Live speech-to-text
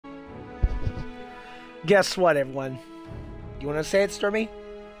Guess what, everyone? You want to say it, Stormy?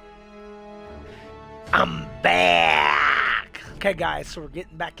 I'm back! Okay, guys, so we're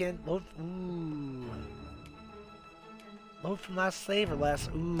getting back in. Load, ooh. Load from last save or last...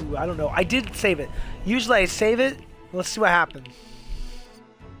 Ooh, I don't know. I did save it. Usually I save it. Let's see what happens.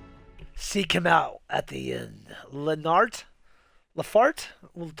 Seek him out at the end. Lenart? Lafart?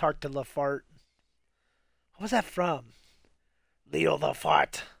 We'll talk to Lafart. What was that from? Leo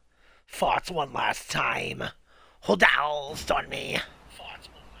Lafart. Fought one last time. Hold out, Stormy. Fought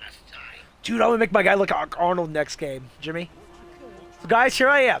one last time. Dude, I'm gonna make my guy look like Arnold next game. Jimmy? So guys, here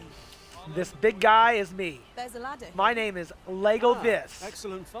I am. This big guy is me. There's a ladder. My name is Lego Vis.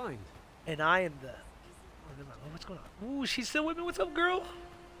 Excellent find. And I am the... Oh, what's going on? Ooh, she's still with me. What's up, girl?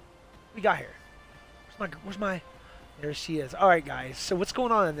 We got here. Where's my... There she is. Alright, guys. So what's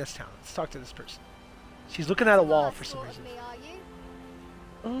going on in this town? Let's talk to this person. She's looking at a wall for some reason.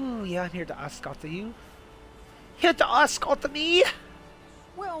 Oh, yeah, I'm here to escort you. Here to escort me?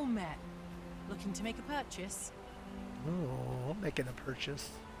 Well met. Looking to make a purchase? Oh, I'm making a purchase.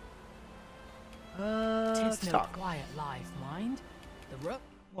 Tis Let's no talk. quiet life, mind. The rook.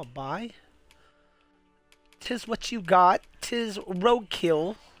 Well, buy. Tis what you got. Tis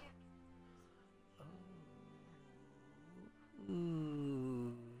roadkill.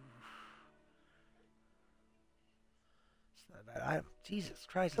 Ooh. It's not bad. Jesus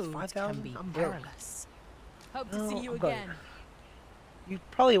Christ, it's Food 5,000? can be I'm broke. perilous. Hope to No, see you I'm good. again. You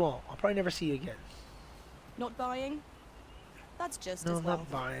probably won't. I'll probably never see you again. Not buying? That's just No, as I'm well.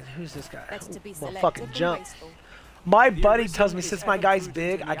 not buying. Who's this guy? Better to be Well, selective fucking than jump. wasteful. My The buddy original tells me is since my ever guy's prudent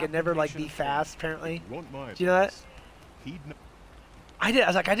big, in I the can never like be application fast. Apparently, You want my do you know that? advice? Heed no- I did. I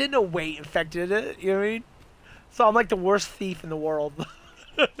was like, I didn't know weight infected it. You know what I mean? So I'm like the worst thief in the world.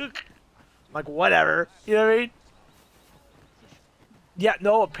 Like whatever. You know what I mean? Yeah.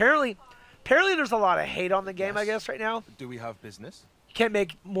 No. Apparently there's a lot of hate on the game. I Yes. guess right now Do we have business? you can't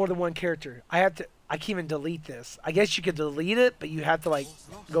make more than one character. I can't even delete this. I guess you could delete it, but you have to like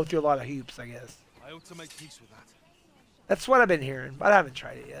go through a lot of hoops. I guess. I ought to make peace with that. That's what I've been hearing, but I haven't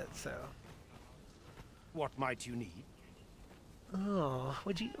tried it yet. So. What might you need? Oh,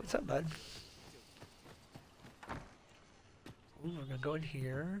 what's up, bud? Ooh, we're gonna go in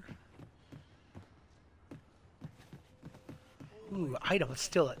here. Ooh, item,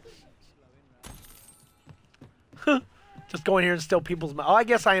 steal it. Just go in here and steal people's money. Oh, I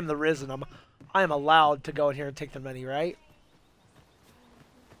guess I am the Risen. I am allowed to go in here and take the money, right?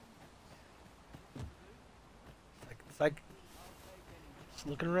 It's like just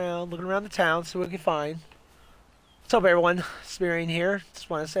looking around the town, see what we can find. What's up, everyone? Spearing here. Just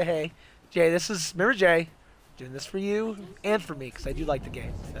want to say hey. Jay, remember Jay, doing this for you and for me, because I do like the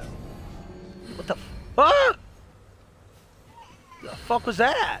game, so. What the ah! The fuck was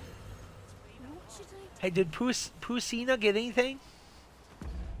that? Hey, did Pusina get anything?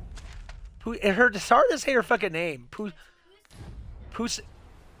 It's hard to say her fucking name. It's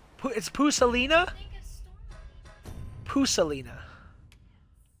Pusalina? Pusalina.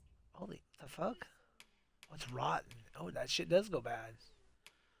 Holy, the fuck? What's rotten? Oh, that shit does go bad.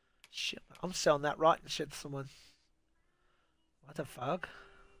 Shit, I'm selling that rotten shit to someone. What the fuck?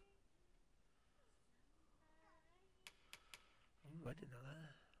 Ooh, I didn't know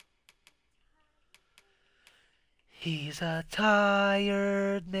that. He's a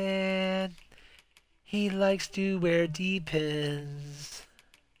tired man. He likes to wear depends.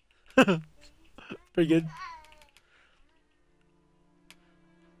 Pretty good.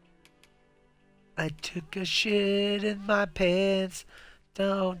 I took a shit in my pants.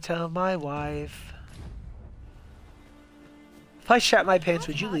 Don't tell my wife. If I shat my pants,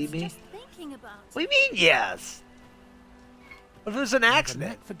 would you leave me? What do you mean, yes? What if it was an I have a accident?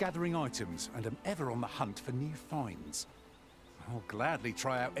 knack for gathering items and am ever on the hunt for new finds. I'll gladly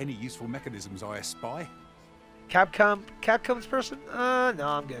try out any useful mechanisms I espy. Capcom's person? No,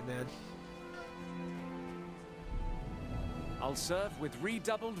 I'm good, man. I'll serve with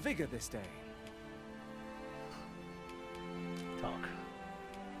redoubled vigor this day. Talk.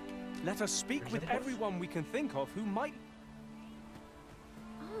 Let us speak There's with a horse. everyone we can think of who might...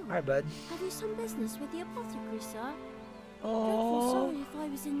 Oh, Alright, bud. have you some business with the apothecary, sir? Dreadful Oh, sorry if I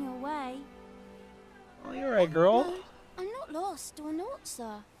was in your way. oh, you're right, girl. No, I'm not lost or naught,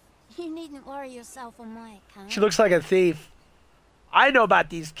 sir. You needn't worry yourself on my account. She looks like a thief. I know about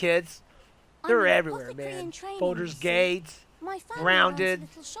these kids. I'm They're an everywhere, apothecary man. in training, Boulders you see. Gate. My family Grounded. owns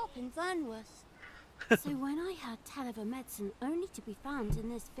a little shop in Fernworth. So when I heard tell of a medicine only to be found in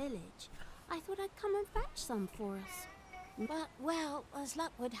this village, I thought I'd come and fetch some for us. But, well, as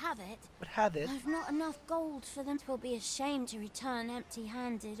luck would have it, Would have it. I've not enough gold for them. 'Twill be a shame to return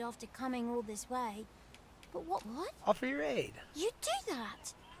empty-handed after coming all this way. But what? Offer your aid. You'd do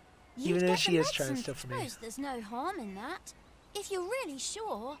that? Even You'd if get she the is trying to medicine. steal from me. Suppose there's no harm in that. If you're really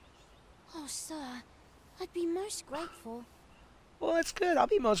sure. Oh, sir, I'd be most grateful. Well, that's good. I'll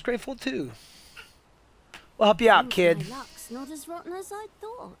be most grateful too. We'll help you out, Seems kid. My luck's not as rotten as I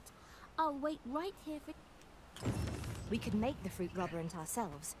thought. I'll wait right here for... We could make the fruit rubberant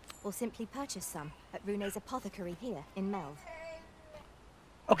ourselves, or simply purchase some at Rune's apothecary here in Melve.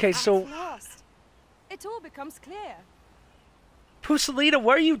 Okay, so At last, it all becomes clear. Pusilina,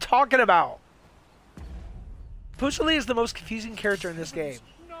 what are you talking about? Pusilina is the most confusing character in this game.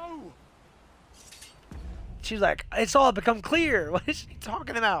 No! She's like, it's all become clear. What is she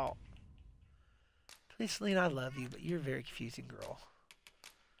talking about? Pusilina, I love you, but you're a very confusing girl.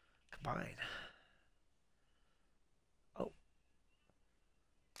 Combine. Oh.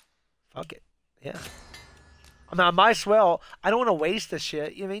 Fuck it. Yeah. I mean, I might as well. I don't want to waste this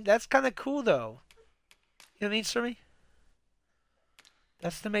shit. You know what I mean? That's kind of cool, though. You know what I mean, Surmy?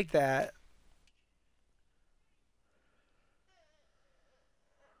 That's to make that.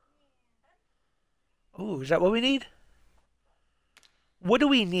 Ooh, is that what we need? What do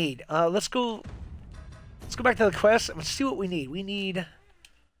we need? Let's go back to the quest and let's see what we need. We need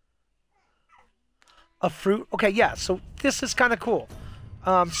a fruit. Okay, yeah, so this is kind of cool.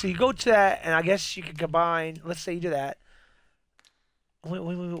 So you go to that, and I guess you can combine, let's say you do that.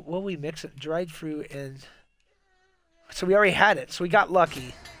 What we mix it? Dried fruit and... So we already had it, so we got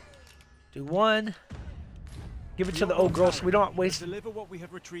lucky. Do one. Give it to the old girl so we don't waste... Deliver what we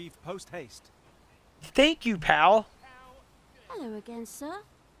have retrieved post-haste. Thank you, pal. Hello again, sir.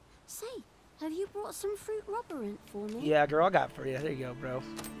 Say, have you brought some fruit rubberant for me? Yeah, girl, I got it for you. There you go,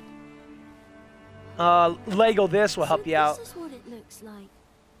 bro. Lego this will help So you out. This is what it looks like.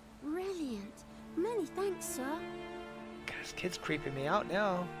 Brilliant. Many thanks, sir. God, this kid's creeping me out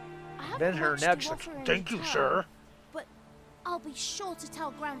now. I haven't Bend her much to neck. She's offer like, in thank you, return, sir. But I'll be sure to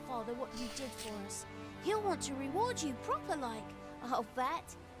tell Grandfather what you did for us. He'll want to reward you proper like. I'll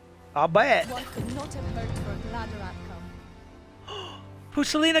bet. I'll bet. One could not have hoped for a gladder outcome.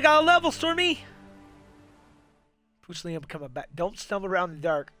 Pusilina got a level, Stormy. Pusilina become a bat. Don't stumble around in the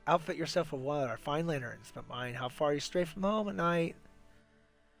dark. Outfit yourself with one of our fine lanterns. But mind how far you stray from home at night.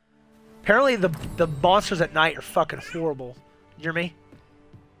 Apparently the monsters at night are fucking horrible. You hear me?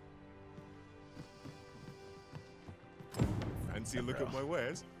 Fancy a look at my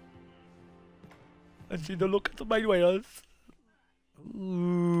wares? And see the look at my wares.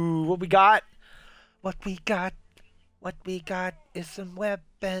 Ooh, what we got? What we got? What we got is some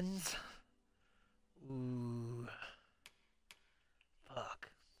weapons. Ooh. Fuck.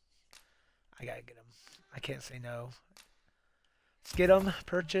 I gotta get them. I can't say no. Let's get them.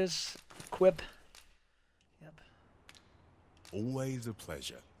 Purchase. Equip. Yep. Always a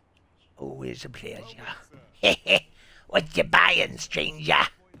pleasure. Always a pleasure. What you buying, stranger?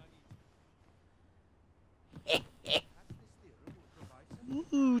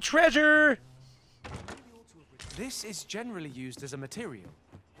 Ooh, treasure! This is generally used as a material.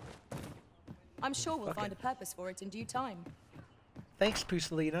 I'm sure we'll Fuck find it. a purpose for it in due time. Thanks,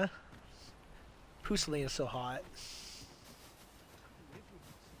 Pusilina. Pusilina's so hot.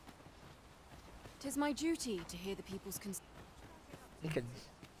 Tis my duty to hear the people's concerns. You can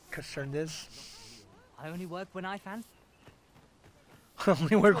concern this. I only work when I fancy.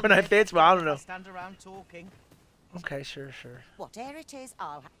 Only work when I fancy. Well, I don't know. Stand around talking. Okay, sure, sure. Whatever it is,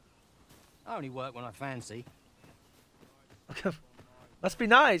 I only work when I fancy. Must be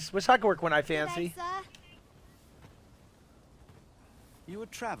nice. Wish I could work when I fancy. Sir. You a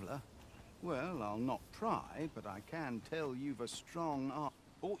traveller? Well, I'll not pry, but I can tell you've a strong arm.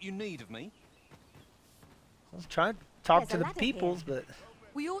 What you need of me? I was trying to talk There's to a the ladder peoples, but...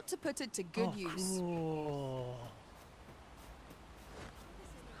 We ought to put it to good Oh, use. cool.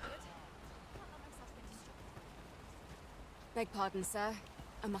 Beg pardon, sir.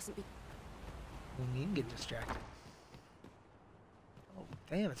 I mustn't be. You can get distracted. Oh,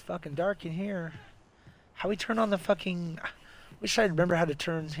 damn, it's fucking dark in here. How we turn on the fucking... Wish I remember how to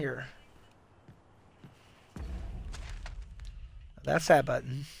turn here. That's that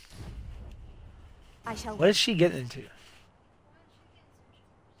button. I shall What is she getting into?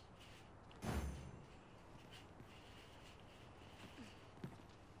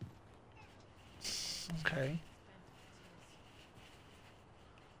 Okay.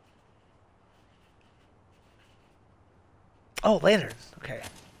 Oh, lanterns. Okay.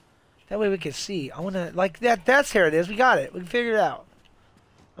 That way we can see. I want to, like, that's here it is. We got it. We can figure it out.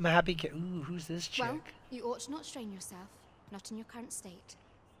 I'm a happy kid. Ooh, who's this chick? Well, you ought not strain yourself, not in your current state.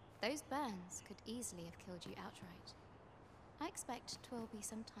 Those burns could easily have killed you outright. I expect 'twill be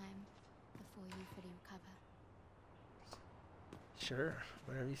some time for you fully recover. Sure,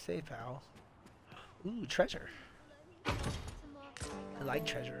 whatever you say, pal. Ooh, treasure. I like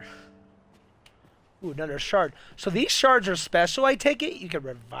treasure. Ooh, another shard. So these shards are special, I take it? You can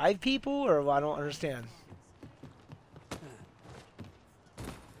revive people, or I don't understand.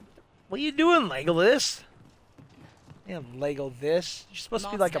 What are you doing, Legolas? Damn, Lego this. You're supposed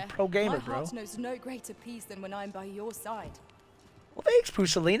to be like a pro gamer, bro. My heart knows no greater peace than when I'm by your side. Well, thanks,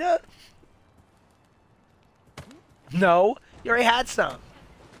 Pusalina. No, you already had some. I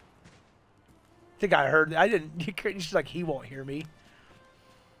think I heard. I didn't. She's like, he won't hear me.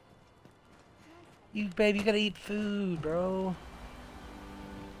 You, baby, you gotta eat food, bro.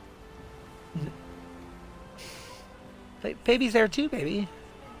 Baby's there too, baby.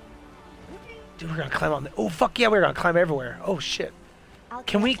 Dude, we're gonna climb on the. Oh fuck yeah, we're gonna climb everywhere. Oh shit.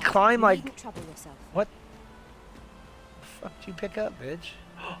 Can we climb like? What? The fuck did you pick up, bitch?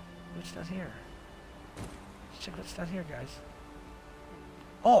 What's down here? Let's check what's down here, guys.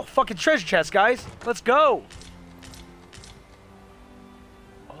 Oh, fucking treasure chest, guys. Let's go.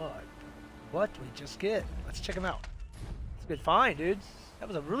 What did we just get? Let's check them out. It's a good find, dude. That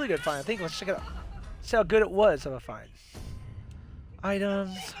was a really good find. I think let's check it out. See how good it was of a find.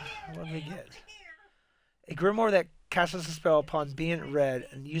 Items. What did we get? A grimoire that casts a spell upon being read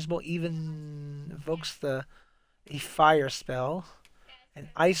and usable even invokes a fire spell. An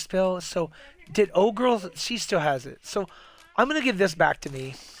ice spell. So did Girl, she still has it. So I'm gonna give this back to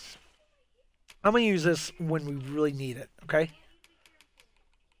me. I'm gonna use this when we really need it, okay?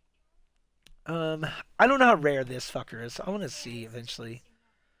 I don't know how rare this fucker is. I want to see eventually.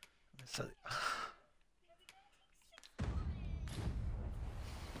 So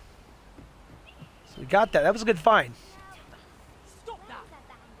we got that. That was a good find. Stop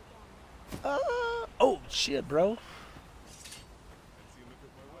that. Oh shit, bro.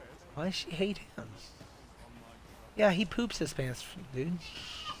 Why does she hate him? Yeah, he poops his pants, dude.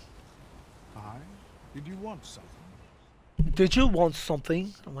 Aye? Did you want something? Did you want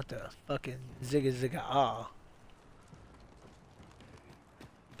something? I want the fucking zigga zigga ah.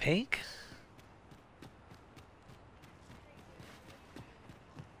 Pink?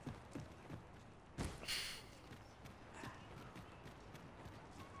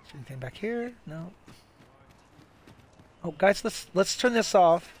 Anything back here? No. Oh, guys, let's turn this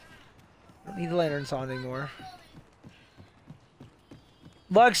off. Don't need the lanterns on anymore.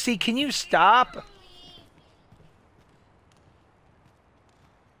 Luxie, can you stop?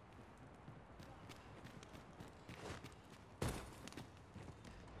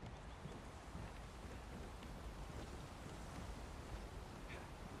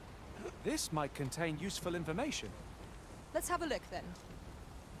 This might contain useful information. Let's have a look then.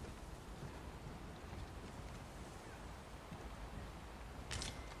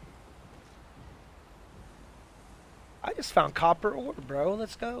 I just found copper ore, bro.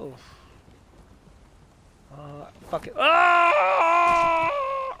 Let's go. Fuck it. Ah!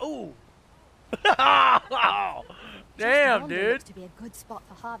 Ooh. Damn, dude. Looks to be a good spot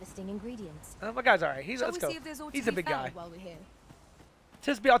for harvesting ingredients. Oh, my guy's alright. Let's go. He's a big guy.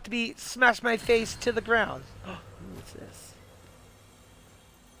 Just about to be smash my face to the ground. What's this?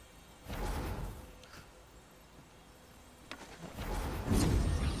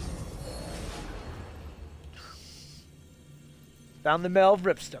 Found the Mel of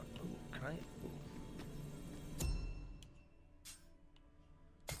Ripstone. Ooh, can I?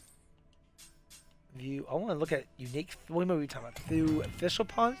 View. I want to look at unique. What are we talking about? Through official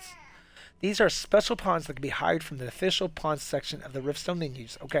pawns. These are special pawns that can be hired from the official pawns section of the Riftstone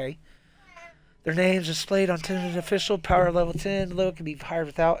menus. Okay. Their names are displayed on 10 official power level 10. The logo can be hired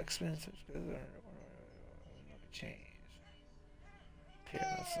without expensive. Change. Other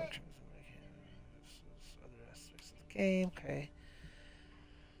aspects of the game. Okay.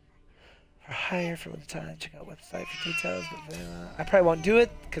 For hire for one time. Check out website for details. But I probably won't do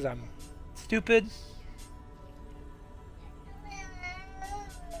it because I'm stupid.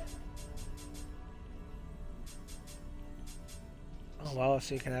 Oh wow,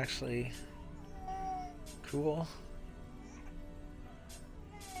 so you can actually cool.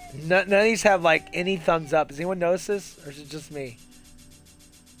 None of these have like any thumbs up. Does anyone notice this? Or is it just me?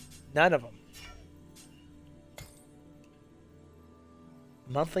 None of them.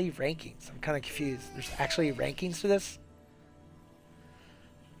 Monthly rankings. I'm kind of confused. There's actually rankings for this?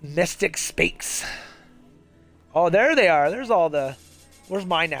 Mystic Speaks. Oh, there they are. There's all the... Where's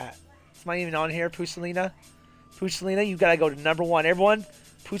mine at? Is mine even on here, Pusalina? Pusalina, you gotta go to number 1. Everyone,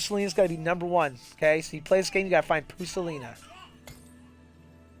 Pusalina's gotta be number 1. Okay, so you play this game, you gotta find Pusalina.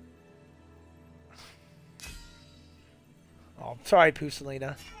 Oh, sorry,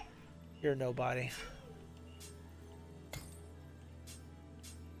 Pusalina. You're nobody.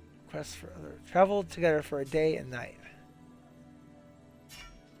 Quest for other. Travel together for a day and night.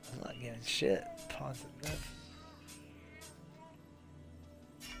 I'm not giving shit. Pawns and myths.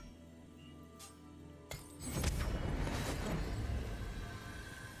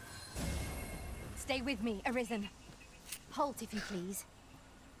 Stay with me, Arisen. Halt, if you please.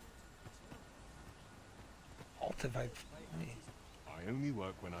 Halt if I... I only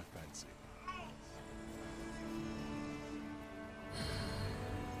work when I fancy.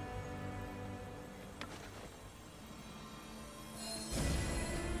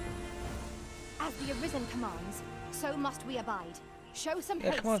 As the Arisen commands, so must we abide. Show some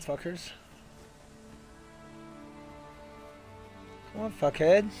Yeah, haste. come on, fuckers. Come on,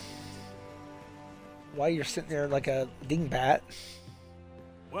 fuckhead. Why you're sitting there like a dingbat?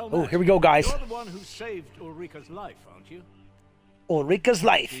 Well, Oh, here we go, guys. You're the one who saved Ulrika's life, aren't you? Ulrika's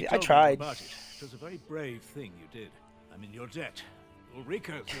life. You I told me tried. about it. It was a very brave thing you did. I'm in your debt.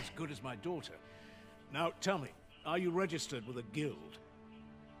 Ulrika's as good as my daughter. Now, tell me, are you registered with a guild?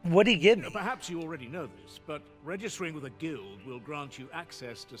 What did he give me? Perhaps you already know this, but registering with a guild will grant you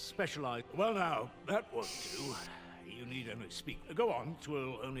access to specialized... Well, now, that won't do. You need only speak. Go on, it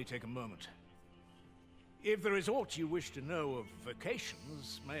will only take a moment. If there is aught you wish to know of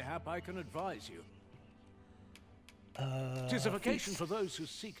vocations, mayhap I can advise you. 'Tis a vocation for those who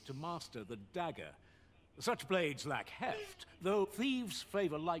seek to master the dagger. Such blades lack heft, though thieves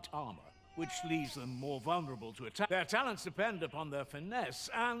favor light armor, which leaves them more vulnerable to attack. Their talents depend upon their finesse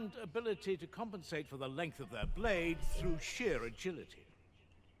and ability to compensate for the length of their blade through sheer agility.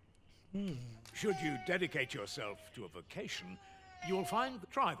 Should you dedicate yourself to a vocation, you will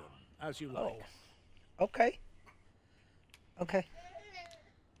try them as you like. Okay. Okay.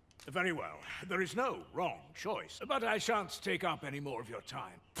 Very well. There is no wrong choice, but I shan't take up any more of your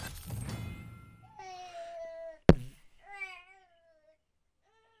time.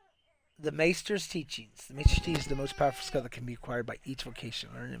 The Maester's teachings. The Maester's teachings is the most powerful skill that can be acquired by each vocation.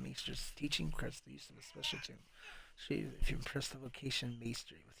 Learn the Maester's teaching requires the use of a special tool. So if you impress the vocation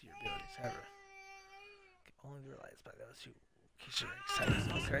mastery with your abilities, however, can only be realized by those who are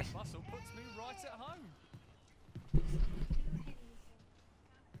excited. Okay. Muscle puts me right at home.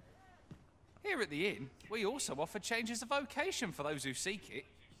 Here at the inn, we also offer changes of vocation for those who seek it.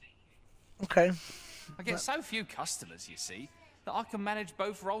 Okay. I get so few customers, you see, that I can manage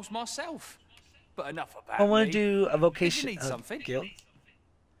both roles myself. But enough about I want me. to do a vocation. Did you need something? Guild.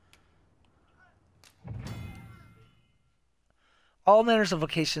 All manners of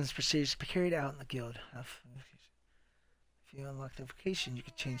vocations procedures be carried out in the guild. If you unlock the vocation, you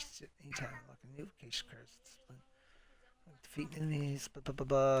can change it anytime. Unlock a new vocation card. Defeat enemies. Blah blah blah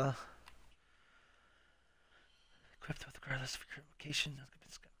blah. Equipped with regardless of your current vocation.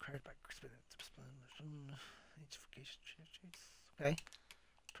 Acquired by each vocation traits. Okay.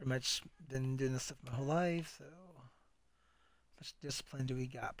 Pretty much been doing this stuff my whole life, so how much discipline do we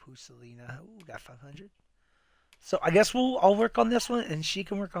got? Pusilina. Ooh, got 500. So I guess I'll work on this one and she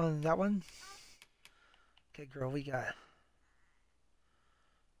can work on that one. Okay, girl, we got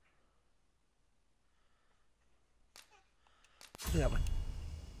do that one.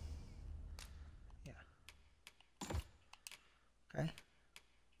 Yeah. Okay.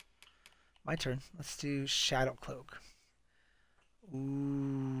 My turn. Let's do Shadow Cloak.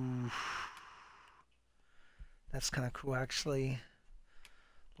 Ooh. That's kind of cool, actually.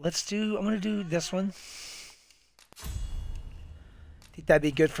 I'm going to do this one. I think that'd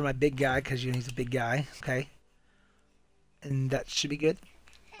be good for my big guy, because he's a big guy. Okay. And that should be good.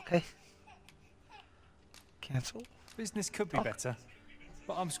 Okay. Cancel. Business could be better,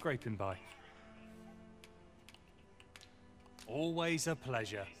 but I'm scraping by. Always a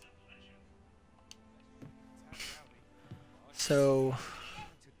pleasure. So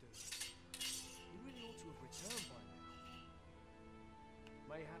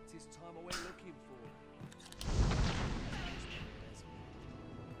Mayhap 'tis time I went looking for.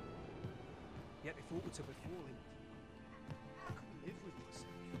 Yet if aught were to befall him, I couldn't live with myself.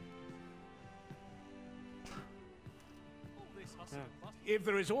 All this hustle and bustle. If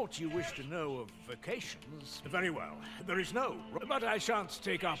there is aught you wish to know of vocations, very well. There is no, but I shan't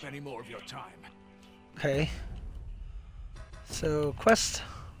take up any more of your time. okay. So quest.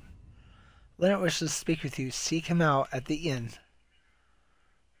 Leonard wishes to speak with you. Seek him out at the inn.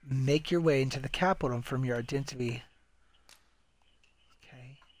 Make your way into the capital from your identity.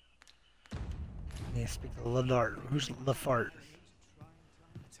 Okay. I need to speak to Ladart. Who's Lafart?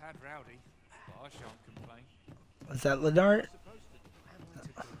 Tad rowdy, but I shan't complain. Was that Ladart?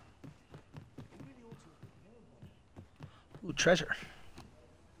 Ooh, treasure.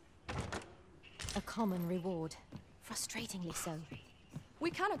 A common reward. Frustratingly so. We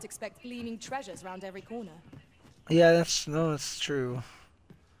cannot expect gleaming treasures round every corner. Yeah, that's true.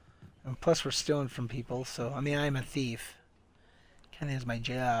 And plus, we're stealing from people, so I mean, I'm a thief. Kinda is my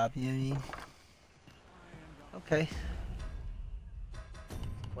job, you know what I mean? Okay.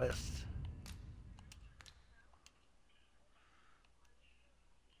 Quest.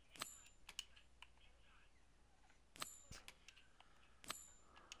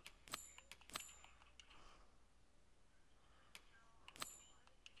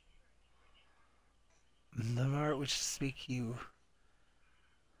 The art which speak you.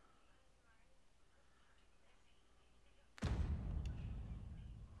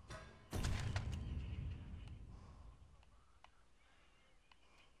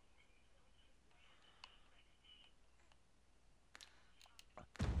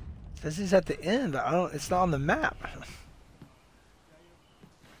 This is at the end, but I don't. It's not on the map.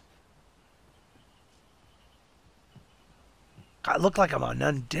 I look like I'm an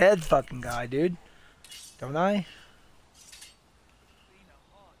undead fucking guy, dude. Don't I?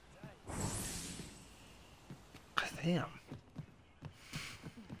 God damn.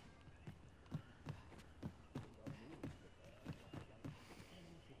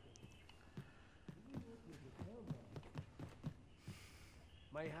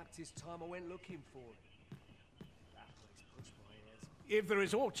 Mayhap 'tis time I went looking for it. That place pushed my ears. If there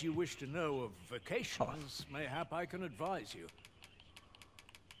is aught you wish to know of vacations, mayhap I can advise you.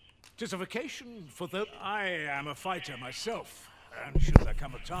 'Tis a vacation for the... I am a fighter myself, and should there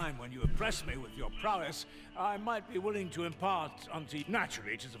come a time when you impress me with your prowess, I might be willing to impart unto you.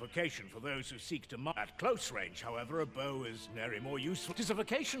 Naturally, 'tis a vacation for those who seek to at close range, however, a bow is nary more useful. 'Tis a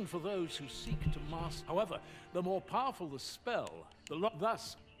vacation for those who seek to master. However, the more powerful the spell,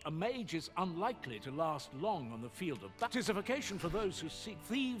 thus a mage is unlikely to last long on the field of battle. 'Tis a vacation for those who seek.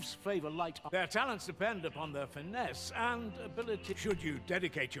 Thieves favor light. Their talents depend upon their finesse and ability. Should you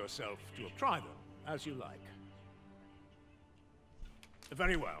dedicate yourself to try them as you like.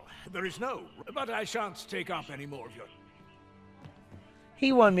 Very well. There is no, but I shan't take up any more of your...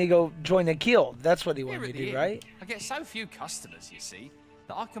 He wanted me to go join the guild. That's what he wanted me to do, right? I get so few customers, you see,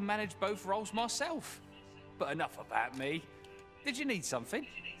 that I can manage both roles myself. But enough about me. Did you need something?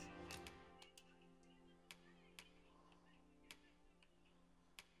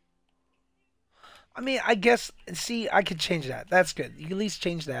 I mean, I guess, see, I could change that. That's good. You can at least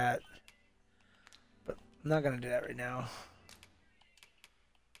change that. But I'm not going to do that right now.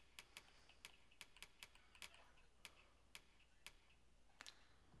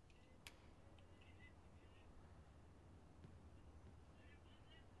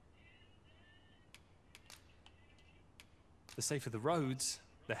 The safer the roads,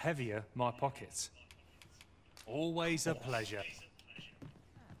 the heavier my pockets. Always a pleasure.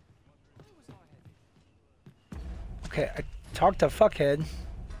 Okay, I talked to Fuckhead.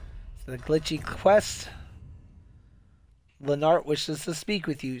 It's the glitchy quest. Lenart wishes to speak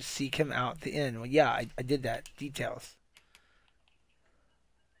with you. Seek him out at the inn. Well, yeah, I did that. Details.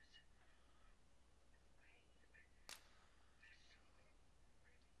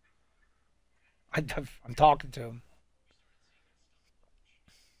 I'm talking to him.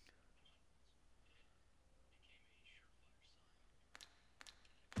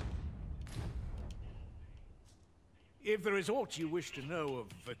 If there is aught you wish to know of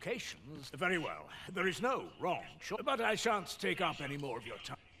vacations, very well. There is no wrong choice, but I shan't take up any more of your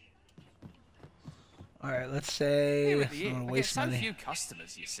time. Alright, let's say... Here at the I'm inn, gonna I get waste so money. few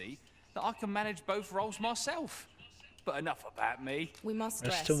customers, you see, that I can manage both roles myself. But enough about me. We must It's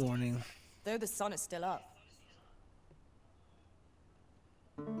rest. still morning. Though the sun is still up.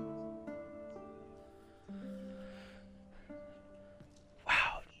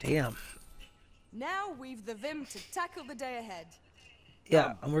 Wow, damn. Now we've the vim to tackle the day ahead.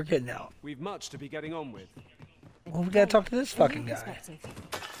 Yeah, and we're good now. We've much to be getting on with. Well, we gotta talk to this fucking guy.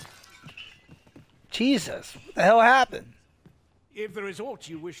 Jesus, what the hell happened? If there is aught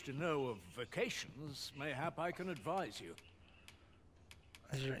you wish to know of vacations, mayhap I can advise you.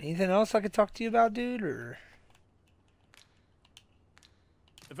 Is there anything else I could talk to you about, dude, or...?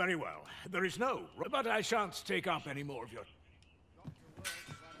 Very well. There is no, but I shan't take up any more of your...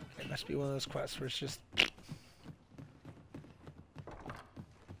 It must be one of those quests where it's just... Okay,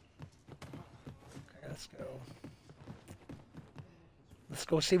 let's go. Let's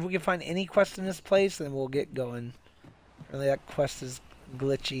go see if we can find any quest in this place, and then we'll get going. Apparently that quest is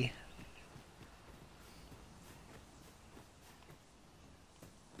glitchy.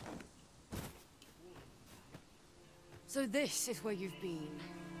 So this is where you've been.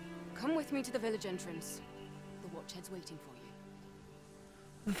 Come with me to the village entrance. The Watchhead's waiting for you.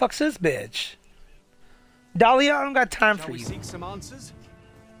 Who the fuck's this bitch? Dahlia, I don't got time Shall for we you. seek some answers?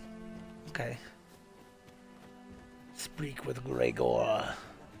 Okay. Speak with Gregor. What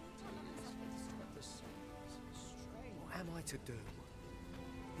am I to do?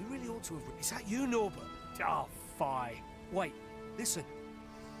 You really ought to have... Is that you, Norbert? Oh, fie. Wait, listen.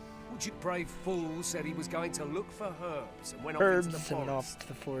 Would you brave fool said he was going to look for herbs and went off into the Herbs and went forest? off to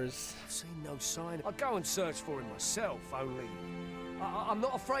the forest. I've seen no sign. I'd go and search for him myself, only... I'm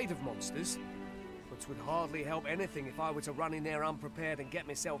not afraid of monsters. But would hardly help anything if I were to run in there unprepared and get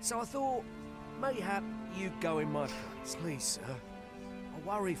myself... So I thought, mayhap you'd go in my place. Please, sir. I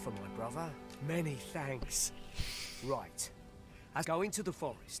worry for my brother. Many thanks. Right. I'll go into the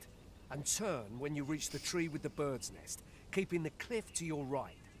forest and turn when you reach the tree with the bird's nest, keeping the cliff to your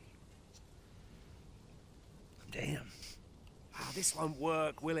right. Damn. Ah, this won't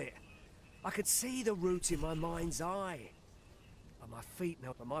work, will it? I could see the route in my mind's eye. But my feet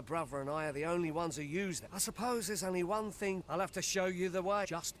now, but my brother and I are the only ones who use them. I suppose there's only one thing. I'll have to show you the way.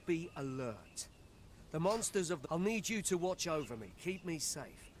 Just be alert. The monsters of the... I'll need you to watch over me. Keep me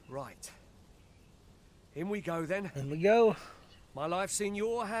safe. Right. In we go, then. In we go. My life's in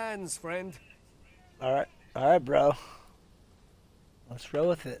your hands, friend. Alright, bro. Let's roll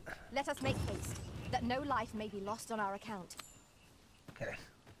with it. Let us make haste, that no life may be lost on our account. Okay.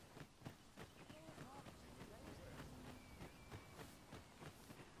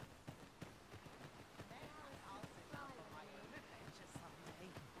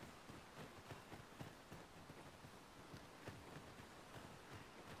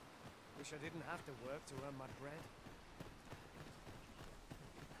 Wish I didn't have to work to earn my bread.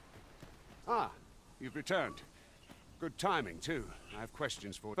 Ah, you've returned. Good timing, too. I have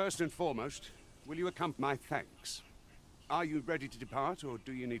questions for you. First and foremost, will you accompany my thanks? Are you ready to depart, or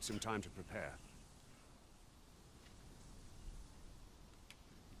do you need some time to prepare?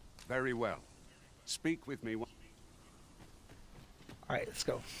 Very well. Speak with me. Alright, let's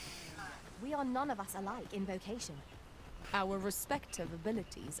go. We are none of us alike in vocation. Our respective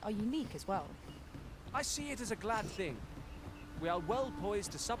abilities are unique as well. I see it as a glad thing. We are well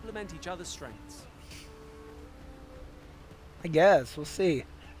poised to supplement each other's strengths. I guess. We'll see.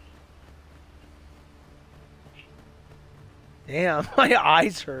 Damn, my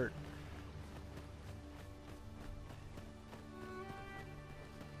eyes hurt.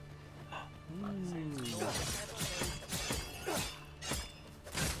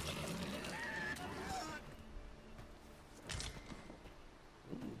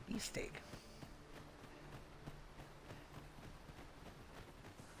 Beefsteak.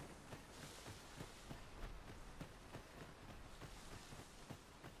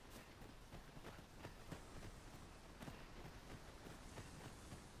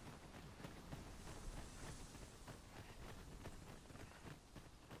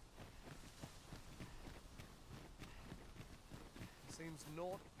 Seems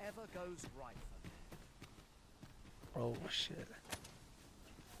naught ever goes right for me. Oh shit.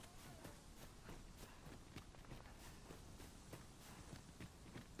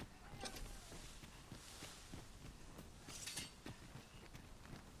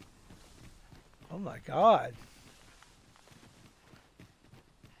 Oh my god.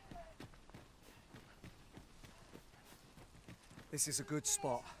 This is a good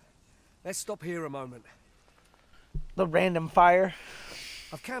spot. Let's stop here a moment. The random fire.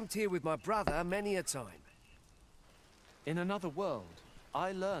 I've camped here with my brother many a time. In another world,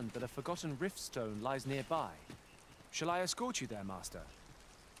 I learned that a forgotten rift stone lies nearby. Shall I escort you there, Master?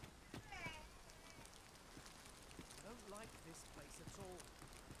 I don't like this place at all.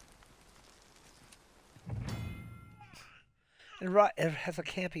 And right, it has a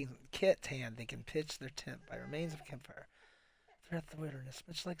camping kit to hand. They can pitch their tent by remains of a campfire throughout the wilderness,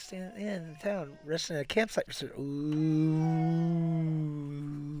 much like staying in the town, resting at a campsite. Ooh.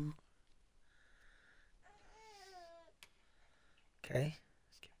 Okay.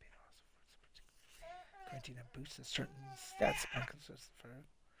 Granting a boost in certain stats upon consistent for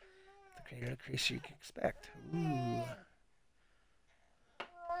the greater increase you can expect. Ooh.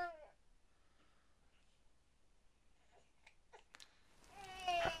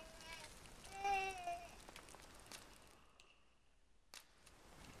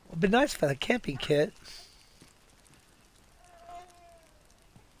 It'd be nice for the camping kit.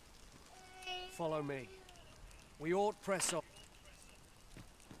 Follow me. We ought press on.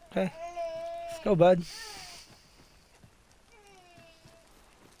 Okay. Let's go, bud.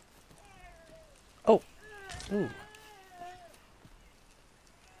 Oh. Ooh.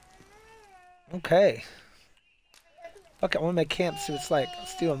 Okay. Okay, I want to make camp see what it's like.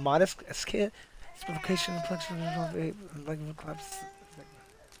 Let's do a modest kit. Specification and collection of like collapse.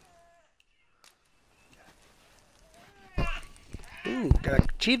 got an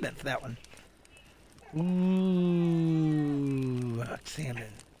achievement for that one. Ooh,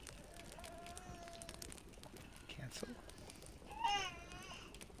 salmon. Cancel.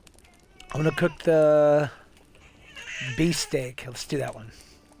 I'm gonna cook the beef steak. Let's do that one.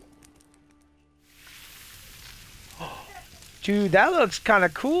 Dude, that looks kind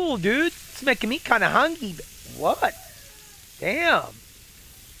of cool, dude. It's making me kind of hungry. What? Damn.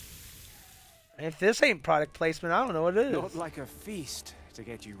 If this ain't product placement, I don't know what it is. Not like a feast to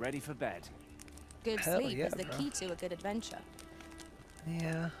get you ready for bed. Good Hell sleep yeah, is the bro. key to a good adventure.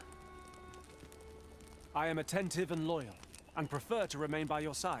 Yeah. I am attentive and loyal, and prefer to remain by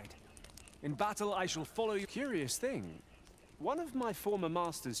your side. In battle, I shall follow you. Curious thing. One of my former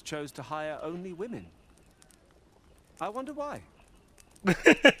masters chose to hire only women. I wonder why.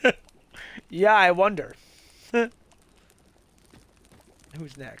 Yeah, I wonder.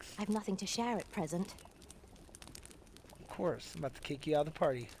 Who's next? I've nothing to share at present. Of course, I'm about to kick you out of the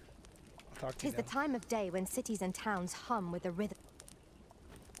party. I'll talk to you Tis the now. time of day when cities and towns hum with the rhythm.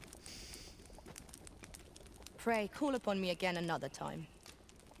 Pray, call upon me again another time.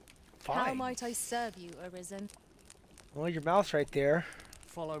 Fine. How might I serve you, Arisen? Well, your mouth's right there.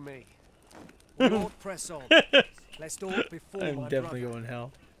 Follow me. Lord, press on. Let's do it before I'm my definitely brother. going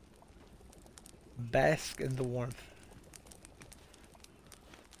hell. Bask in the warmth.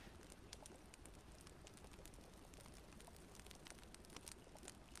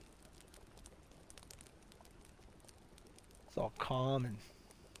 It's all calm and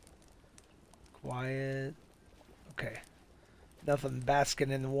quiet. Okay. Nothing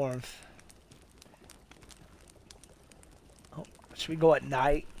basking in the warmth. Oh, should we go at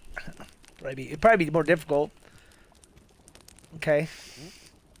night? It'd probably be more difficult. Okay.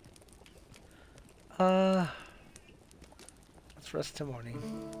 Let's rest till morning.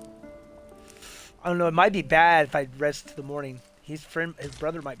 I don't know. It might be bad if I rest till the morning. His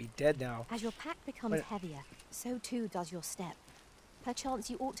brother might be dead now. As your pack becomes Wait. heavier, so too does your step.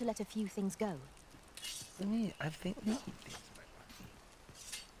 Perchance you ought to let a few things go. I think.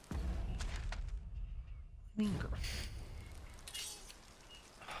 Mean girl.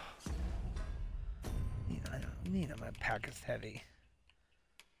 I don't mean my pack is heavy.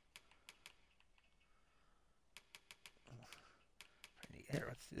 Here,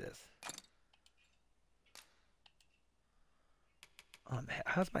 let's do this.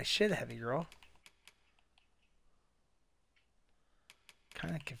 How's my shit heavy, girl?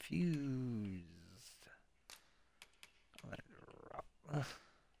 Kind of confused.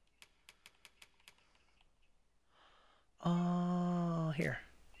 Oh, here.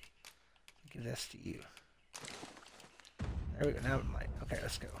 Give this to you. There we go. Now I'm like, okay,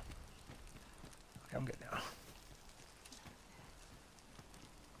 let's go. Okay, I'm good now.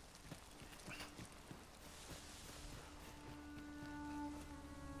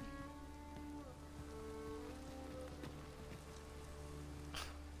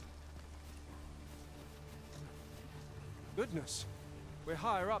 Goodness, we're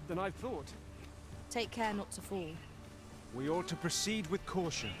higher up than I thought. Take care not to fall. We ought to proceed with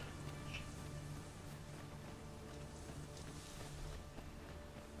caution.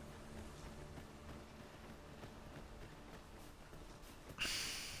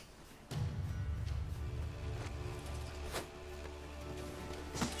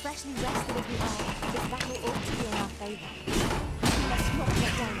 Freshly rested as we are, this battle ought to be in our favor. We must not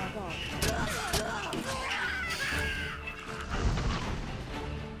let down our guard.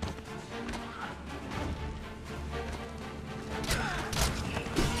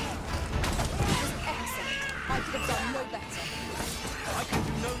 I could have done no better. I can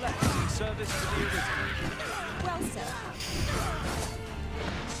do no less in service to the Arisen. Well said.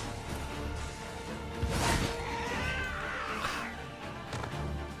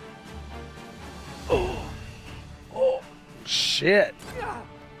 Oh, shit.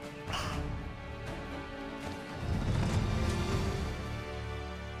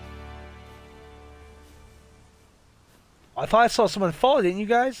 I thought I saw someone fall, didn't you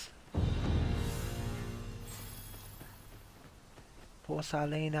guys? Poor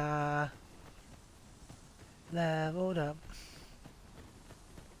Salina. Leveled up.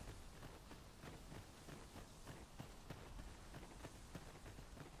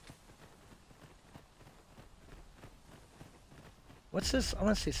 What's this? I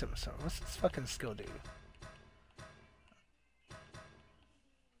want to see something. What's this fucking skill do?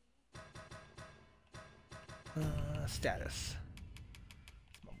 Status.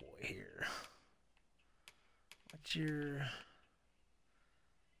 It's my boy here. What's your...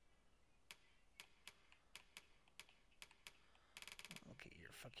 Okay,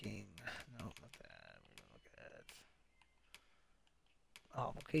 you're fucking... No, not that. We're gonna look at...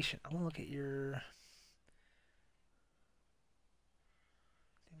 Oh, location. I want to look at your. They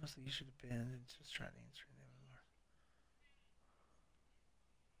must have should have been just trying to answer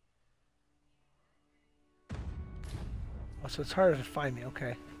them. Oh, so it's harder to find me.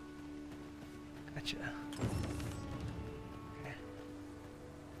 Okay. Gotcha. Okay.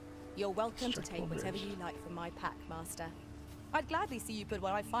 You're welcome to Strict take whatever orders. you like from my pack, Master. I'd gladly see you put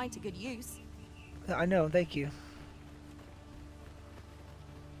what I find to good use. I know. Thank you.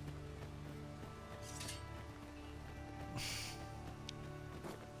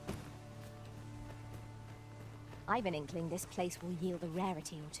 I've an inkling this place will yield a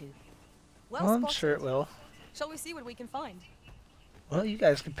rarity or two. Well I'm spotted. sure it will. Shall we see what we can find? Well, you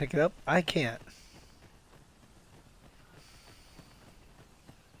guys can pick it up. I can't.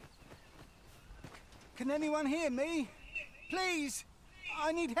 Can anyone hear me? Please!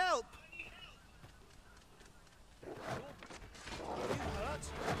 I need help!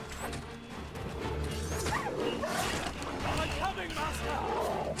 I'm coming, Master!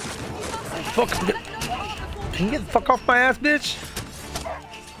 Fuck. Can you get the fuck off my ass, bitch?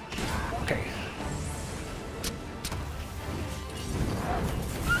 Okay.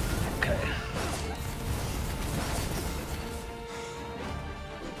 Okay.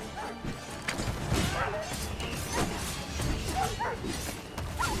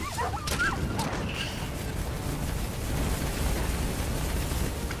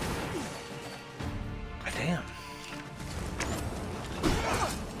 God damn.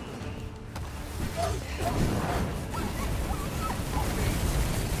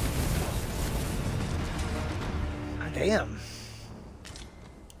 God damn.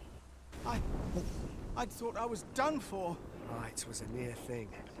 I thought I was done for. Right, it was a near thing.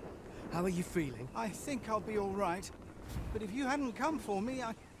 How are you feeling? I think I'll be all right. But if you hadn't come for me,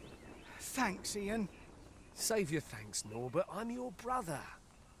 I... Thanks, Ian. Save your thanks, Norbert. I'm your brother.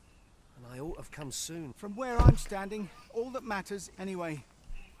 And I ought to have come soon. From where I'm standing, all that matters anyway.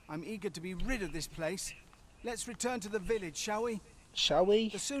 I'm eager to be rid of this place. Let's return to the village, shall we? Shall we?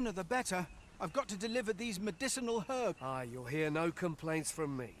 The sooner the better. I've got to deliver these medicinal herbs. Ah, you'll hear no complaints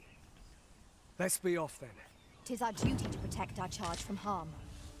from me. Let's be off then. 'Tis our duty to protect our charge from harm.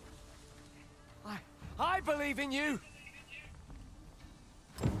 I believe in you!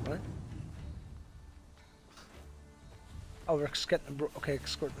 What? Oh, we're escorting the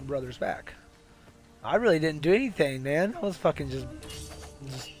escorting the brothers back. I really didn't do anything, man. I was fucking just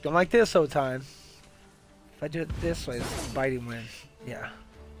going like this all the time. If I do it this way, it's a biting win. Yeah.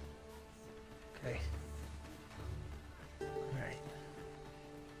 Okay. Alright.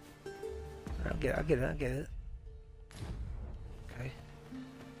 I'll get it. Okay.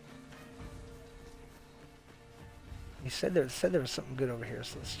 You said there was something good over here,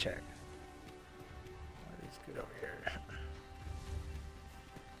 so let's check. What is good over here?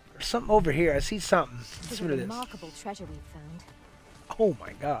 There's something over here. I see something. Let's It's see a what it is. remarkable treasure we've found. Oh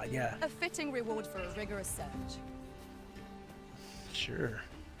my god, yeah. A fitting reward for a rigorous search. Sure.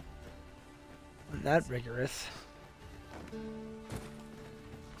 Wasn't that rigorous.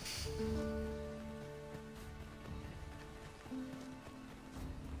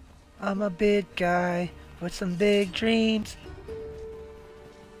 I'm a big guy with some big dreams.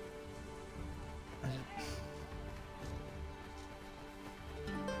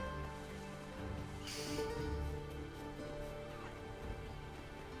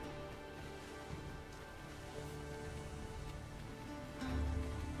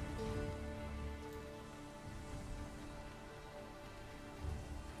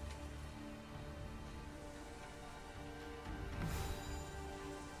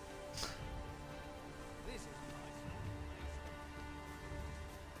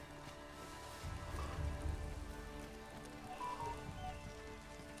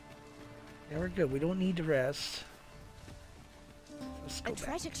 Yeah, we're good. We don't need to rest. Let's go A back.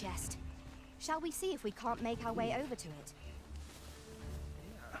 treasure chest. Shall we see if we can't make our way over to it?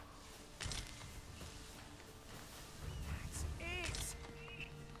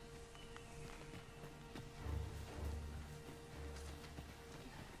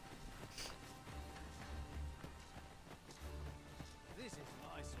 This is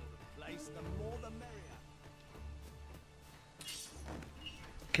my sort of place. The more the merrier.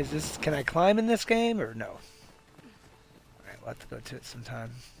 Can I climb in this game or no? Alright, we'll have to go to it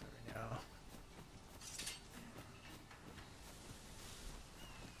sometime. Right now.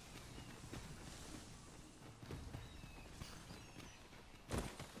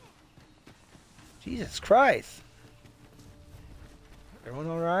 Jesus Christ. Everyone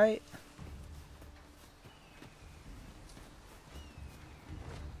alright?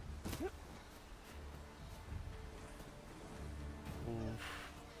 Oof.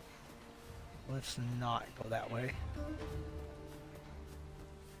 Let's not go that way.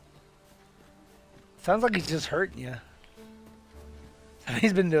 Sounds like he's just hurting you.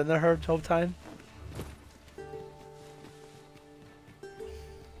 He's been doing the herb the whole time.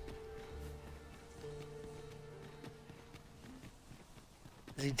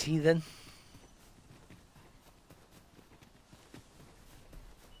 Is he teething?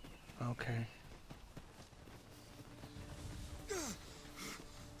 Okay.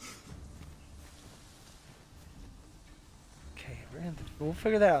 Okay, we'll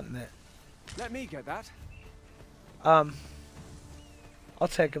figure that out in a minute. Let me get that. I'll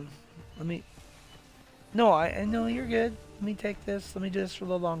take him. Let me... No, I know you're good. Let me take this. Let me do this for a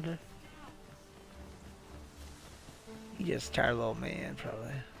little longer. You just tired little man,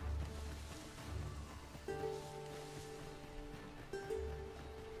 probably.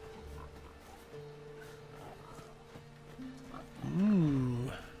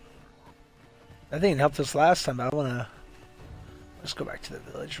 Ooh. That thing helped us last time, but I wanna... Let's go back to the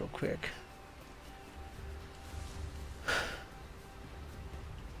village real quick.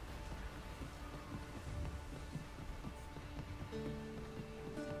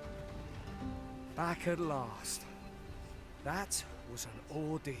 Back at last. That was an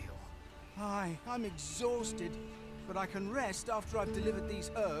ordeal. Aye, I'm exhausted, but I can rest after I've delivered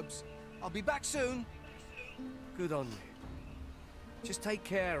these herbs. I'll be back soon. Good on you. Just take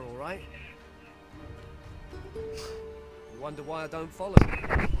care, all right? You wonder why I don't follow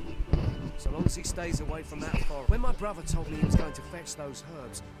him? So long as he stays away from that forest. When my brother told me he was going to fetch those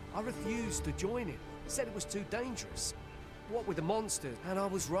herbs, I refused to join him. Said it was too dangerous. What with the monsters? And I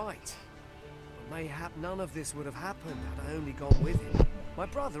was right. Mayhap none of this would have happened had I only gone with him. My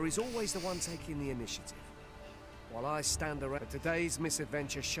brother is always the one taking the initiative, while I stand around. But today's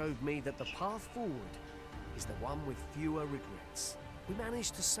misadventure showed me that the path forward is the one with fewer regrets. We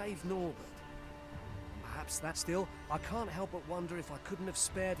managed to save Norbert. Perhaps that still, I can't help but wonder if I couldn't have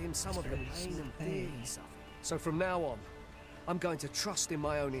spared him some of the pain and fear he suffered. So from now on, I'm going to trust in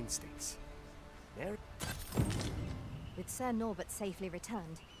my own instincts. There. With Sir Norbert safely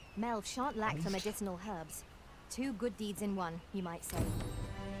returned, Melve shan't lack for medicinal herbs. 2 good deeds in one, you might say.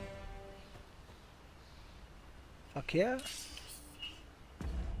 Fuck yeah.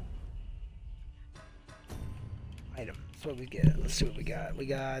 Item. That's what we get. Let's see what we got. We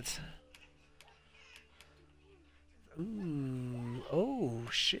got... Ooh. Oh,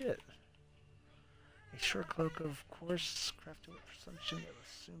 shit. A short cloak of coarse crafted with presumption that will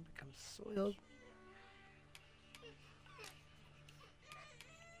soon become soiled.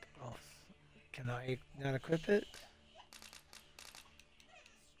 Oh. Can I not equip it?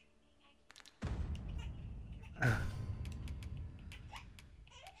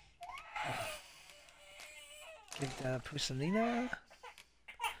 Give Pusanina.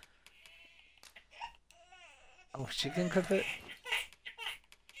 Oh, she can equip it.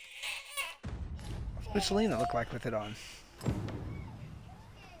 What's Pusanina look like with it on?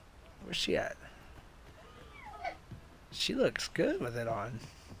 Where's she at? She looks good with it on.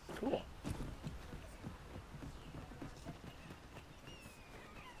 Cool.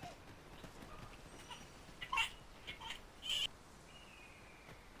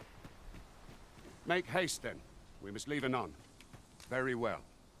 Make haste, then. We must leave anon. Very well.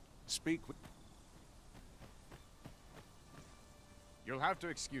 Speak with... You'll have to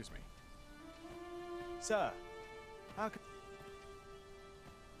excuse me. Sir, how can...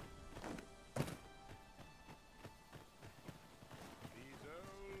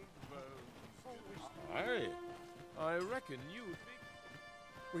 Aye. I reckon you would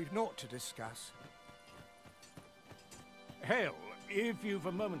be... We've naught to discuss. Hale, if you've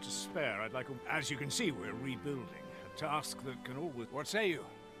a moment to spare, I'd like... As you can see, we're rebuilding. A task that can always... What say you?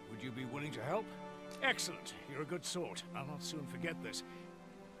 Would you be willing to help? Excellent. You're a good sort. I'll not soon forget this.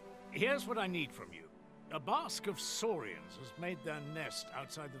 Here's what I need from you. A bask of saurians has made their nest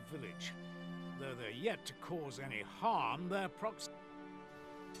outside the village. Though they're yet to cause any harm, their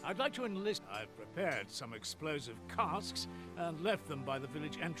I'd like to enlist... I've prepared some explosive casks and left them by the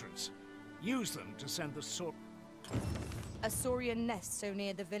village entrance. Use them to send the saur... A saurian nest so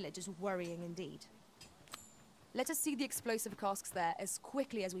near the village is worrying indeed. Let us see the explosive casks there as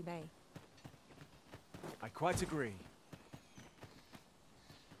quickly as we may. I quite agree.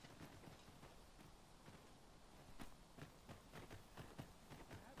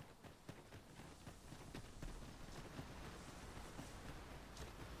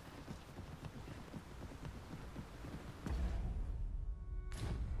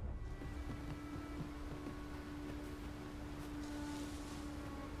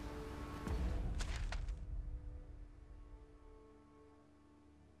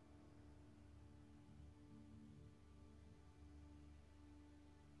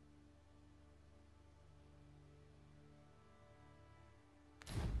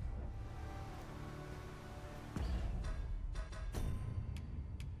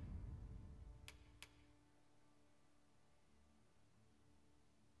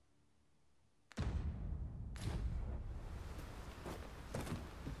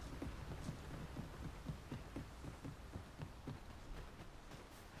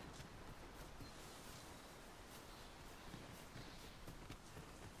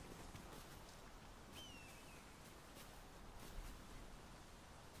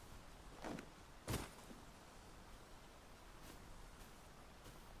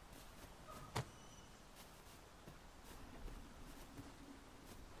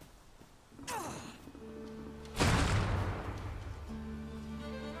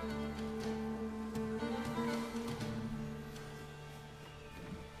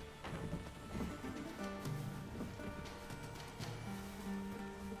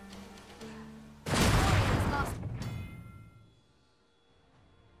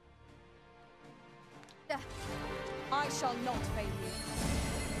 I shall not fail you.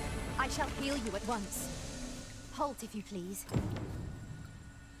 I shall heal you at once. Halt, if you please.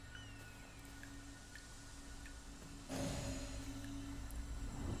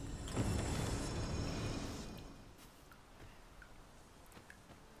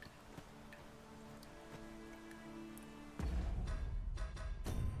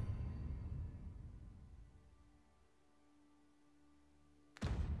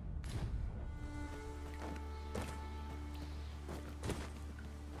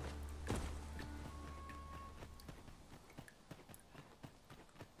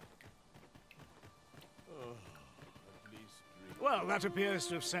 Well, that appears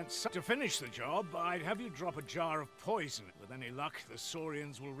to have sent some. To finish the job, I'd have you drop a jar of poison. With any luck, the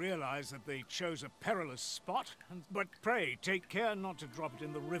Saurians will realize that they chose a perilous spot. But pray, take care not to drop it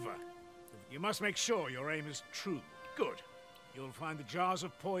in the river. You must make sure your aim is true. Good. You'll find the jars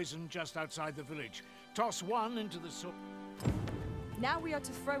of poison just outside the village. Toss one into the Now we are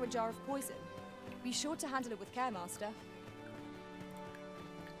to throw a jar of poison. Be sure to handle it with care, Master.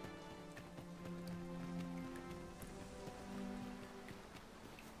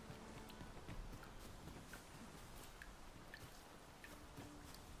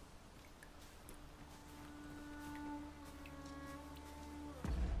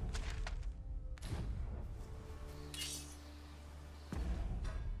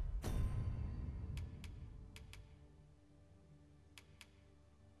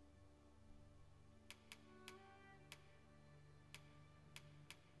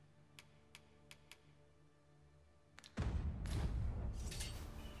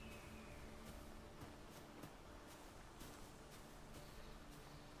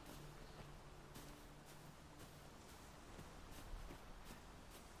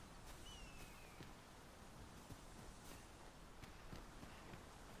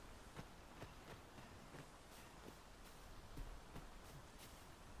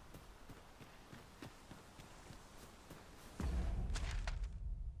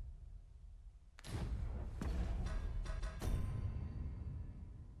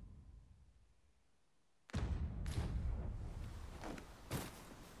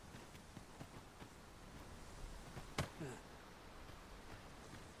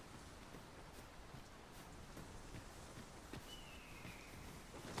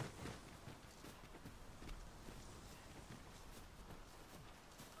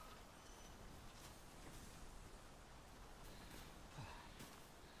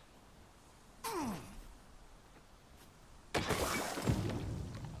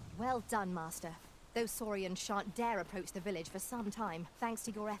 Well done, Master. Those Saurians shan't dare approach the village for some time, thanks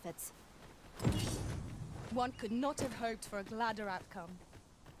to your efforts. One could not have hoped for a gladder outcome.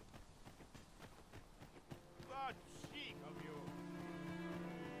 That cheek of you!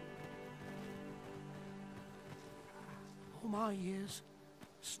 All my years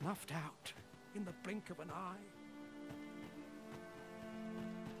snuffed out in the blink of an eye.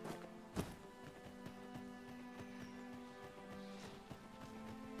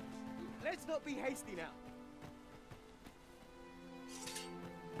 Let's not be hasty now.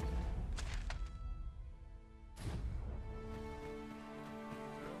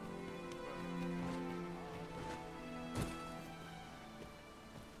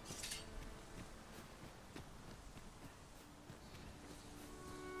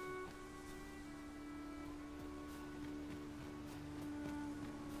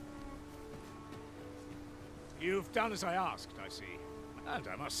 You've done as I asked, I see. And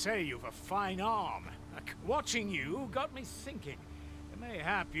I must say, you've a fine arm. Watching you got me thinking.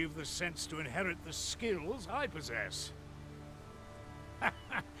 Mayhap you've the sense to inherit the skills I possess.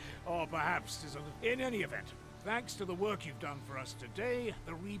 Or perhaps tis in any event, thanks to the work you've done for us today,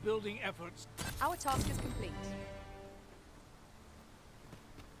 the rebuilding efforts... Our task is complete.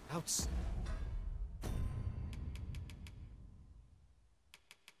 Outstanding.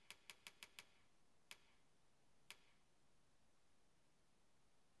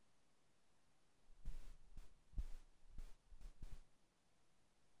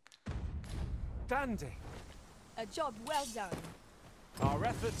 A job well done. Our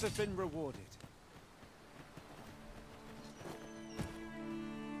efforts have been rewarded.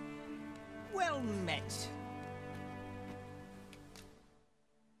 Well met.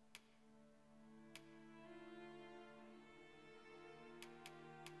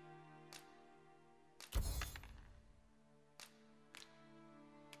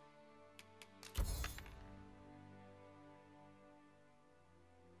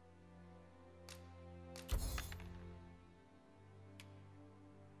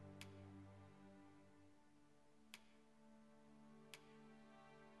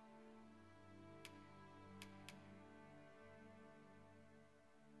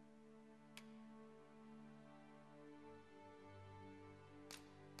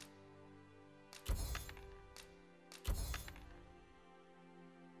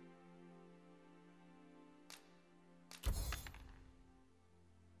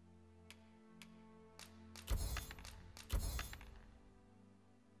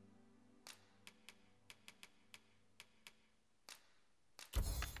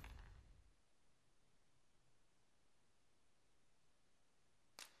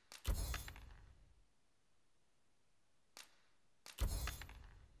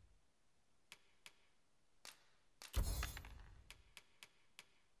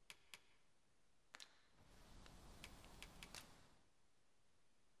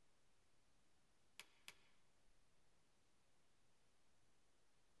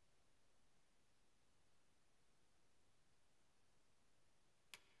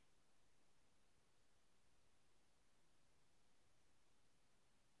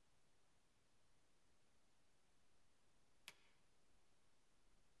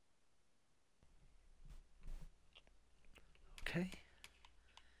 Okay.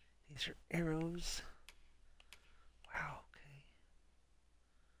 These are arrows. Wow, okay.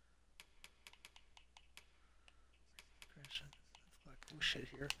 Let's collect cool shit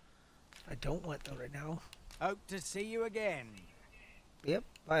here. I don't want though right now. Hope to see you again. Yep,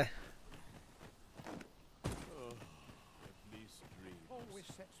 bye. Always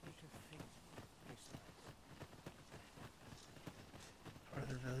sets me to think. Part of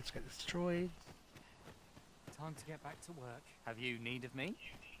the village got destroyed. Time to get back to work. Have you need of me?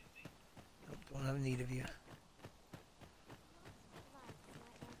 Nope, don't have need of you.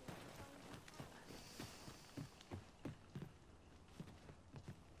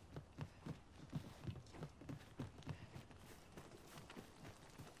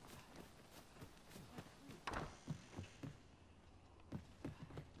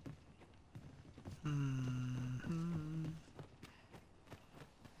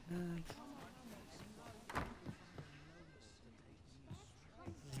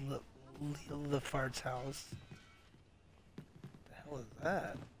 The fart's house. What the hell is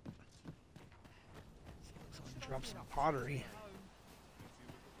that? Someone dropped some pottery.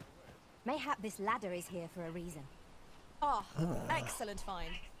 Mayhap this ladder is here for a reason. Ah, excellent find.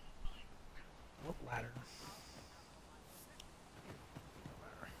 What ladder?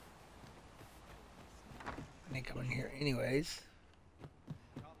 I ain't coming here anyways.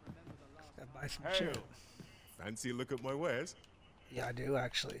 Just gotta buy some shit. Fancy a look at my wares? Yeah, I do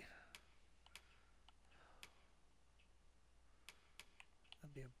actually.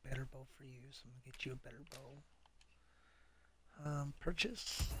 That'd be a better bow for you, so I'm gonna get you a better bow.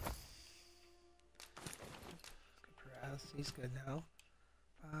 Purchase. Good Paras, he's good now.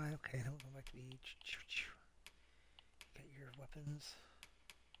 Bye. Okay, now we'll go back to the beach. Get your weapons.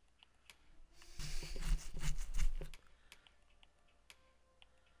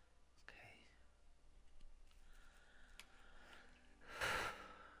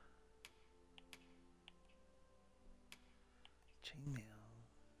 Chainmail.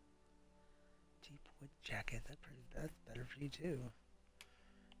 Deep wood jacket. That's better for you too.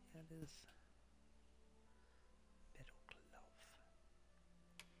 Yeah, it is. Metal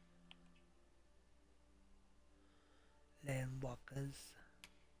glove. Landwalkers.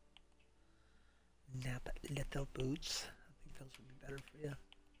 Nap little boots. I think those would be better for you.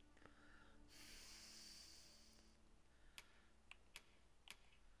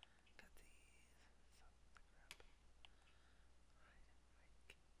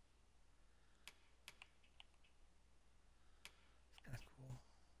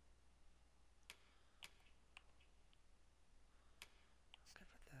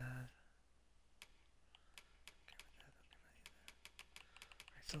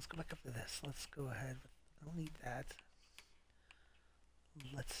 So let's go back up to this. Let's go ahead with, I don't need that.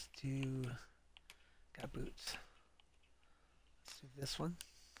 Let's do, got boots. Let's do this one.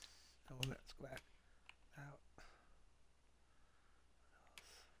 No, let's go back. Out. What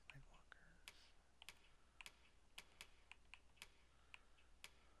else? Nightwalkers.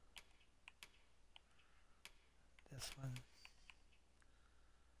 This one.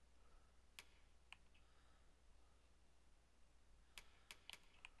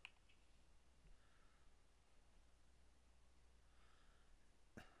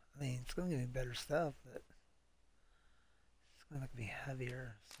 I mean, it's going to give me better stuff, but it's going to make me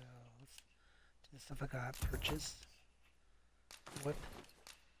heavier. So let's do the stuff I got. Purchase. Whip.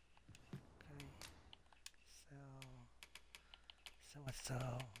 Okay.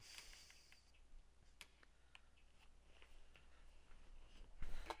 Sell.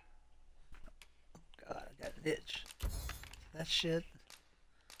 Oh God, I got an itch. That shit.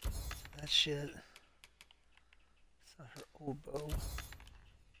 It's not her old bow.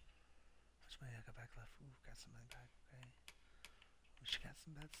 I got back left. Ooh, got some money back. Okay. Oh, she got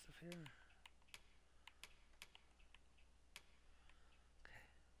some bad stuff here. Okay.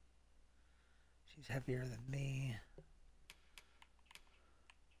 She's heavier than me.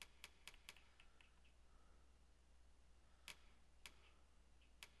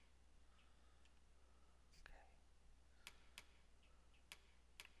 Okay.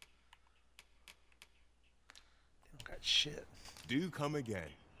 They don't got shit. Do come again.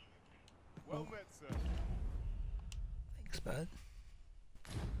 Well met, sir. Thanks, bud.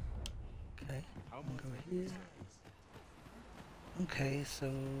 Okay, I'll go here. Okay, so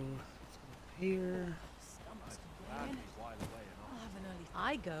let's go here.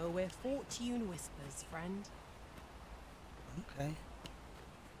 I go where fortune whispers, friend. Okay.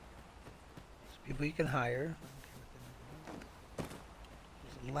 So people you can hire.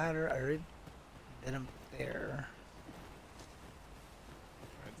 There's a ladder. I already did them there.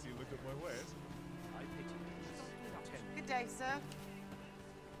 Fancy a look at my wares? day, sir.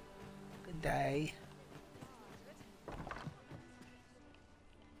 Good day.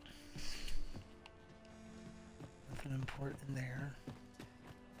 Nothing important in there.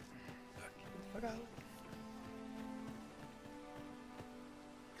 Fuck out.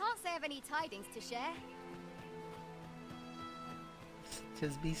 Can't say I've any tidings to share.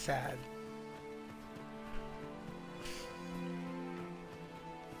 Just be sad.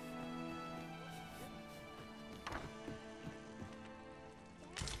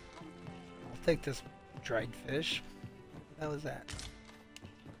 I'll take this dried fish. What the hell is that?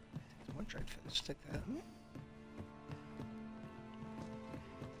 One dried fish. Take that.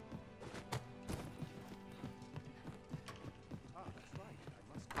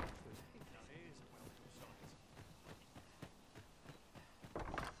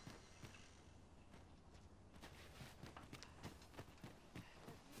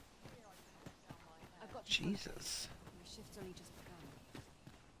 Jesus. My shift's only just begun.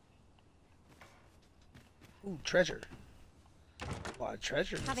 Ooh, treasure. A lot of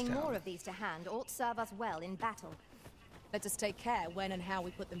treasure in this Having town. more of these to hand ought to serve us well in battle. Let us take care when and how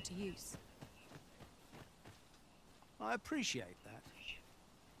we put them to use. I appreciate that.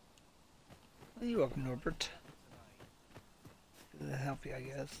 Well, you're welcome, Norbert. Good to help you, I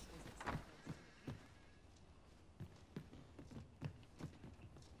guess.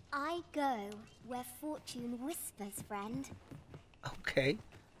 I go where fortune whispers, friend. Okay.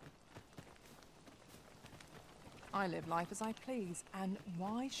 I live life as I please, and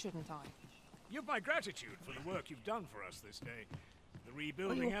why shouldn't I? You've my gratitude for the work you've done for us this day. The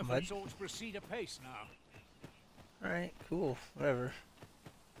rebuilding welcome, efforts bud. ought to proceed apace now. Alright, cool. Whatever.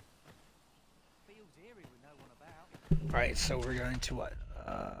 Feels eerie with no one about. Alright, so we're going to what?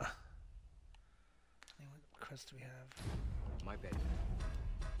 What quest do we have? My bed.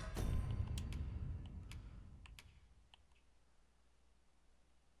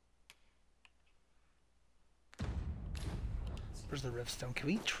 Where's the Riftstone? Can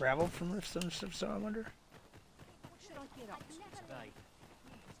we travel from Riftstone to Riftstone, I wonder? What should I get up to today?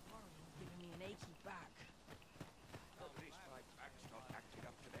 Giving me an achy back. At least my back's not acting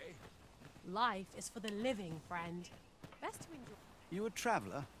up today. Life is for the living, friend. Best to enjoy. You a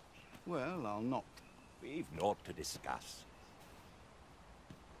traveller? Well, I'll not. We've naught to discuss.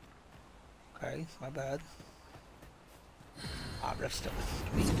 Okay, my bad. Ah, Riftstone.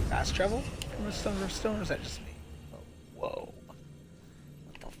 Can we fast travel from Riftstone to Riftstone, or is that just me? Oh, whoa.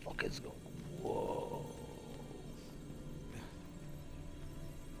 What the fuck is going on? Whoa.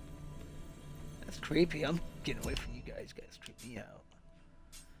 That's creepy. I'm getting away from you guys. You guys creep me out.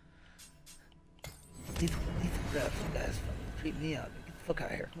 Leave the ref. You guys fucking creep me out. Get the fuck out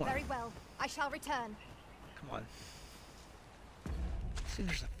of here. Come on. Very well. I shall return. Come on. See,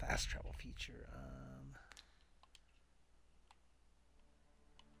 there's a fast travel feature.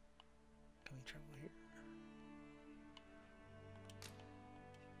 Can we travel here?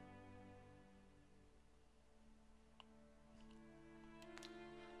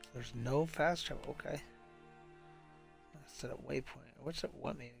 So there's no fast travel. Okay. Let's set a waypoint. What's it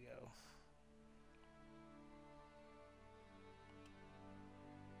want me to go?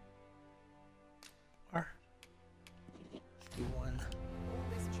 R. Let's do 1.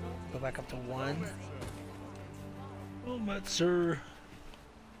 Go back up to 1. Oh, Metzer.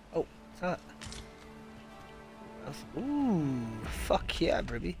 Oh, it's not. Ooh, fuck yeah,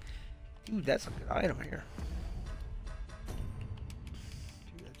 baby. Dude, that's a good item here.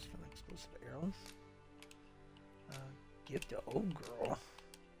 Dude, that's fun. Explosive arrows. Give to old girl.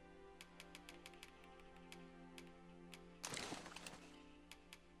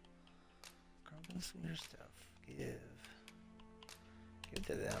 Grab some of your stuff. Give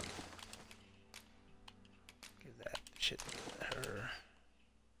to them. Give that shit to her.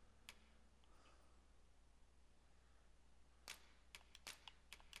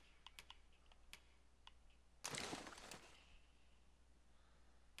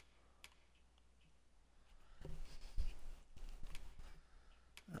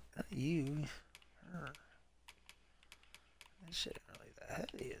 Not you. Her. This shit ain't really that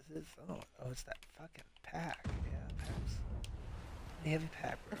heavy, is it? Oh, it's that fucking pack. Yeah, packs. Heavy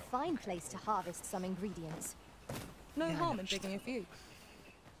pack, A bro. fine place to harvest some ingredients. No Yeah, I harm know. in digging a few.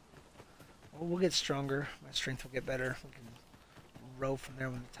 Well, we'll get stronger. My strength will get better. We can row from there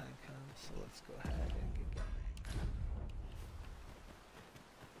when the time comes. So let's go ahead and get going.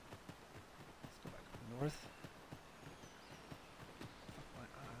 Let's go back up north. Fuck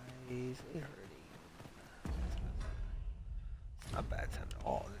my eyes. They're hurting. It's not a bad time at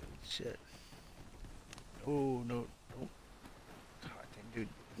all, dude. Shit. Oh, no. God damn, dude.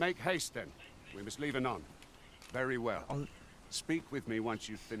 Make haste then. We must leave anon. Very well. Speak with me once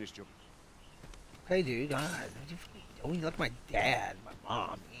you've finished your... Hey, dude. God, oh, you look like my dad, my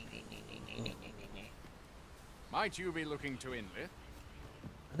mom. Might you be looking to enlist?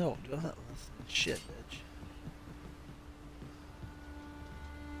 No, do not listen. Shit, bitch.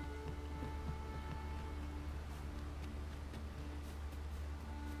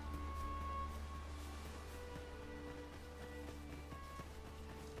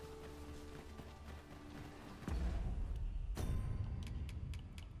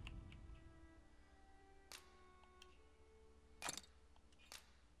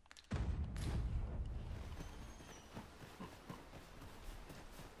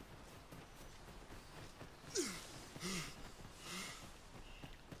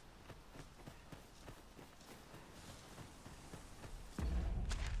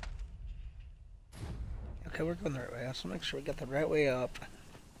 Okay, we're going the right way. So make sure we got the right way up.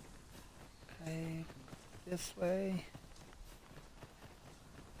 Okay, this way.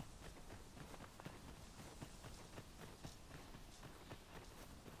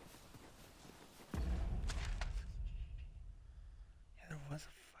 Yeah, there was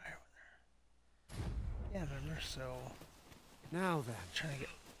a fire there. Yeah, remember, so... Now then, trying to get...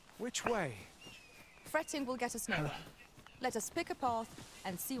 which way? Fretting will get us nowhere. Let us pick a path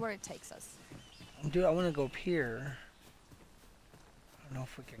and see where it takes us. Dude, I want to go up here. I don't know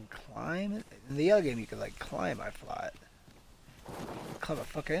if we can climb it. In the other game, you could like climb. I thought. Climb a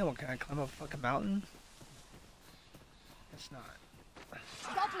fucking animal. Can I climb a fucking mountain? It's not.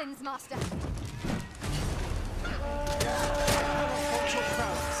 Goblins, master.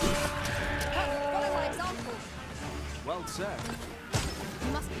 Follow my example. Well said.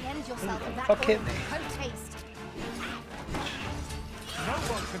 You must end yourself with that Fuck hit me. potaste. No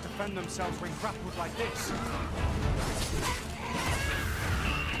one can defend themselves when grappled like this.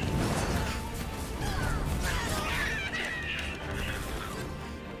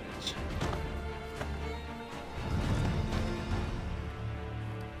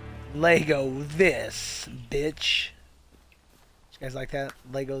 Lego this, bitch. You guys like that?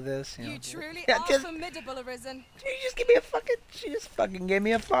 Lego this? You know? Truly Yeah, are just- formidable, Arisen. You just give me a fucking... She just fucking gave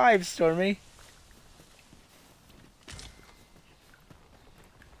me a 5, Stormy.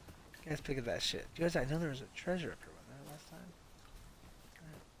 You guys pick at that shit. You guys, I know there was a treasure up here, wasn't there, last time?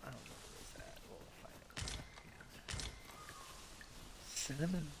 I don't know where it's at. We'll find it.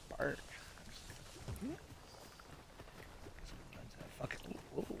 Cinnamon bark. Fucking...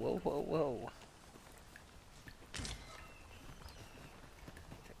 Whoa, whoa, whoa, whoa.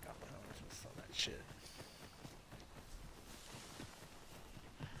 Sell that shit.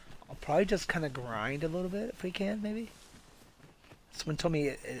 I'll probably just kind of grind a little bit if we can, maybe. Someone told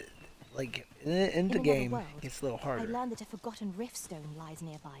me like in the game world, it's a little I harder. learned that a forgotten riftstone lies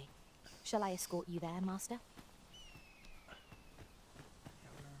nearby. Shall I escort you there, Master?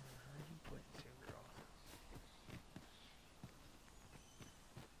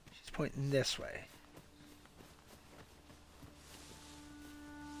 She's pointing this way.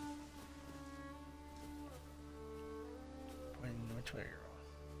 Pointing which way, girl?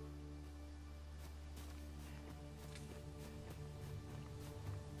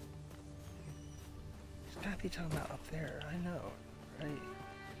 She's gotta be talking about up there. I know, right?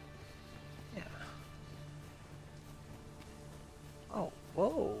 Yeah. Oh,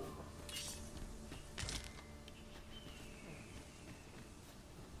 whoa.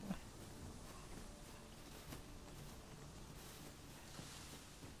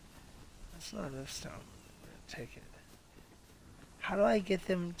 That's not enough stone. Take it. How do I get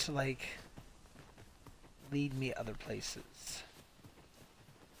them to, like, lead me other places?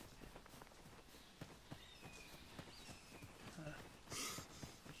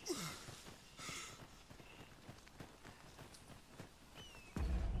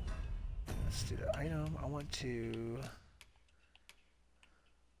 Let's do the item. I want to...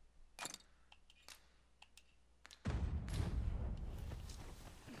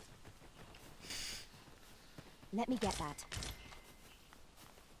 Let me get that.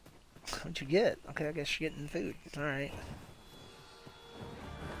 What'd you get? Okay, I guess you're getting food. Alright.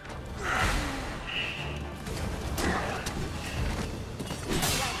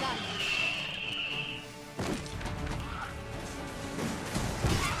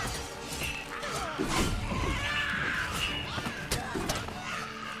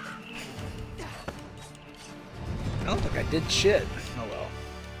 I don't think I did shit. Oh well.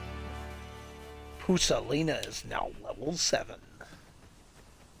 Pusalina is now level 7.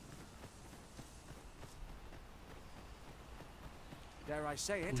 Dare I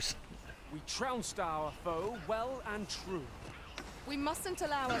say it? We trounced our foe well and true. We mustn't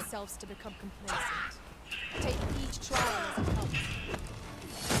allow ourselves to become complacent. Take each trial as it comes.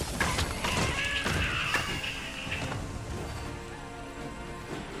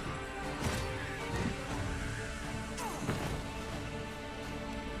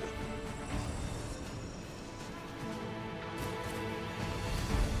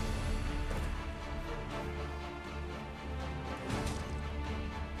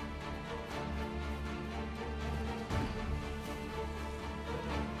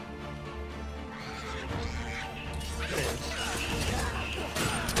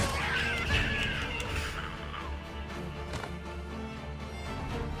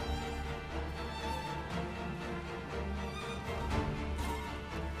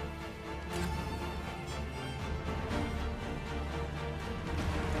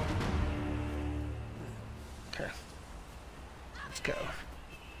 Let's go.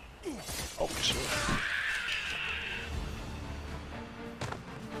 Oh, shit.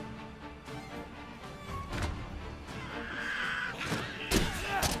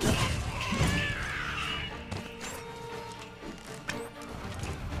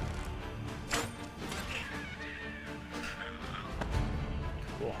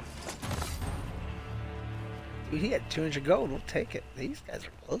 Cool. Dude, he had 200 gold. We'll take it. These guys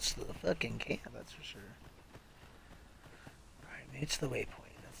are close to the fucking camp, that's for sure. Alright, it's the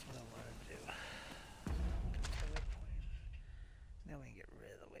waypoint. That's what I want to do. Go to the waypoint. Now we can get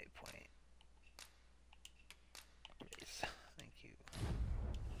rid of the waypoint. Please. Thank you.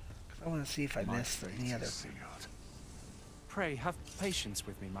 Because I want to see if I missed any other. Pray, have patience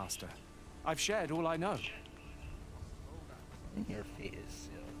with me, Master. I've shared all I know. And your fate is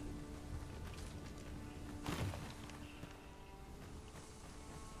sealed.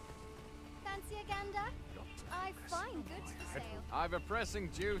 Fancy a gander? I find goods for sale. I've a pressing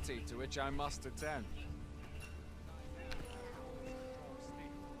duty to which I must attend.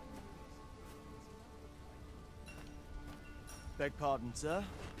 Beg pardon, sir.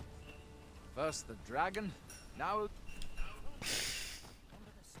 First the dragon, now...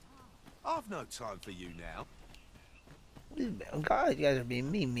 I've no time for you now. Oh God, you guys are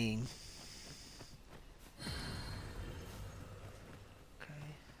being mean.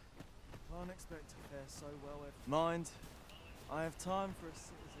 Can't expect to fare so well every... Mind, I have time for a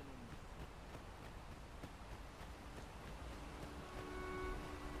citizen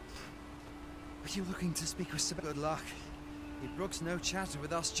in... Are you looking to speak with Good luck. He brooks no chatter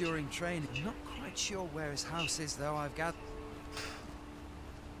with us during training. I'm not quite sure where his house is, though. I've got...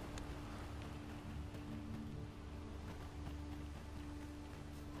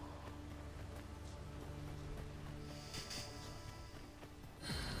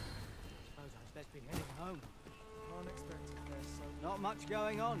 Be heading home. Can't expect to fare so... Not much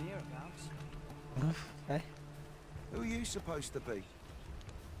going on hereabouts. Okay. Who are you supposed to be?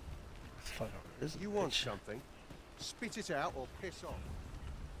 You want something? Spit it out or piss off.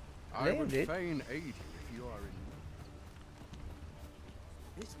 I would fain aid you if you are in...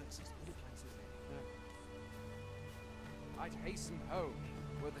 This looks as good a place as I'd hasten home,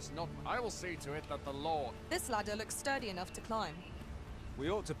 were this not... I will see to it that the law... This ladder looks sturdy enough to climb. We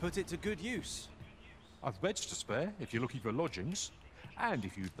ought to put it to good use. I've beds to spare if you're looking for lodgings. And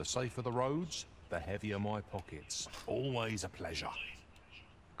if you'd the safer the roads, the heavier my pockets. Always a pleasure.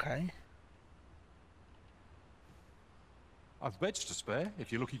 Okay. I've beds to spare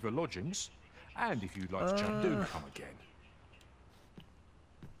if you're looking for lodgings. And if you'd like to chat, do come again.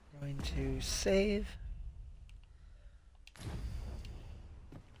 Going to save. Oh,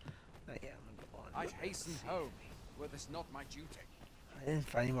 yeah, I'm gonna go on. I'd hasten home, were this not my duty. I didn't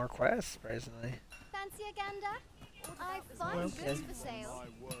find any more quests, surprisingly. Fancy a gander? I find Okay. goods for sale.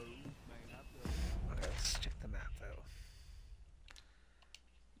 Okay, let's check the map, though.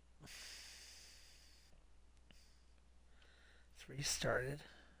 It's restarted.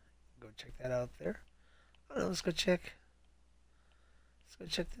 Go check that out there. Oh no, let's go check. Let's go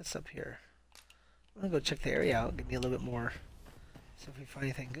check this up here. I'm gonna go check the area out. Give me a little bit more. See if we find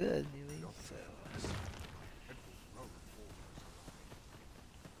anything good, maybe. So.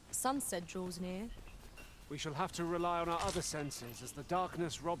 Sunset draws near. We shall have to rely on our other senses as the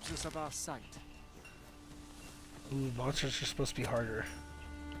darkness robs us of our sight. Ooh, monsters are supposed to be harder.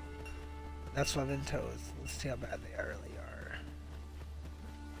 That's what I've been told. Let's see how bad they really are.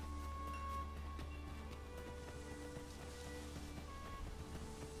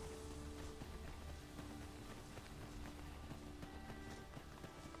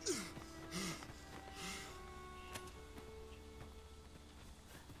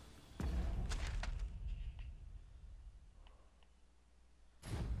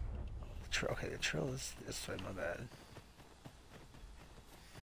 Okay, the trail is this way, my bad.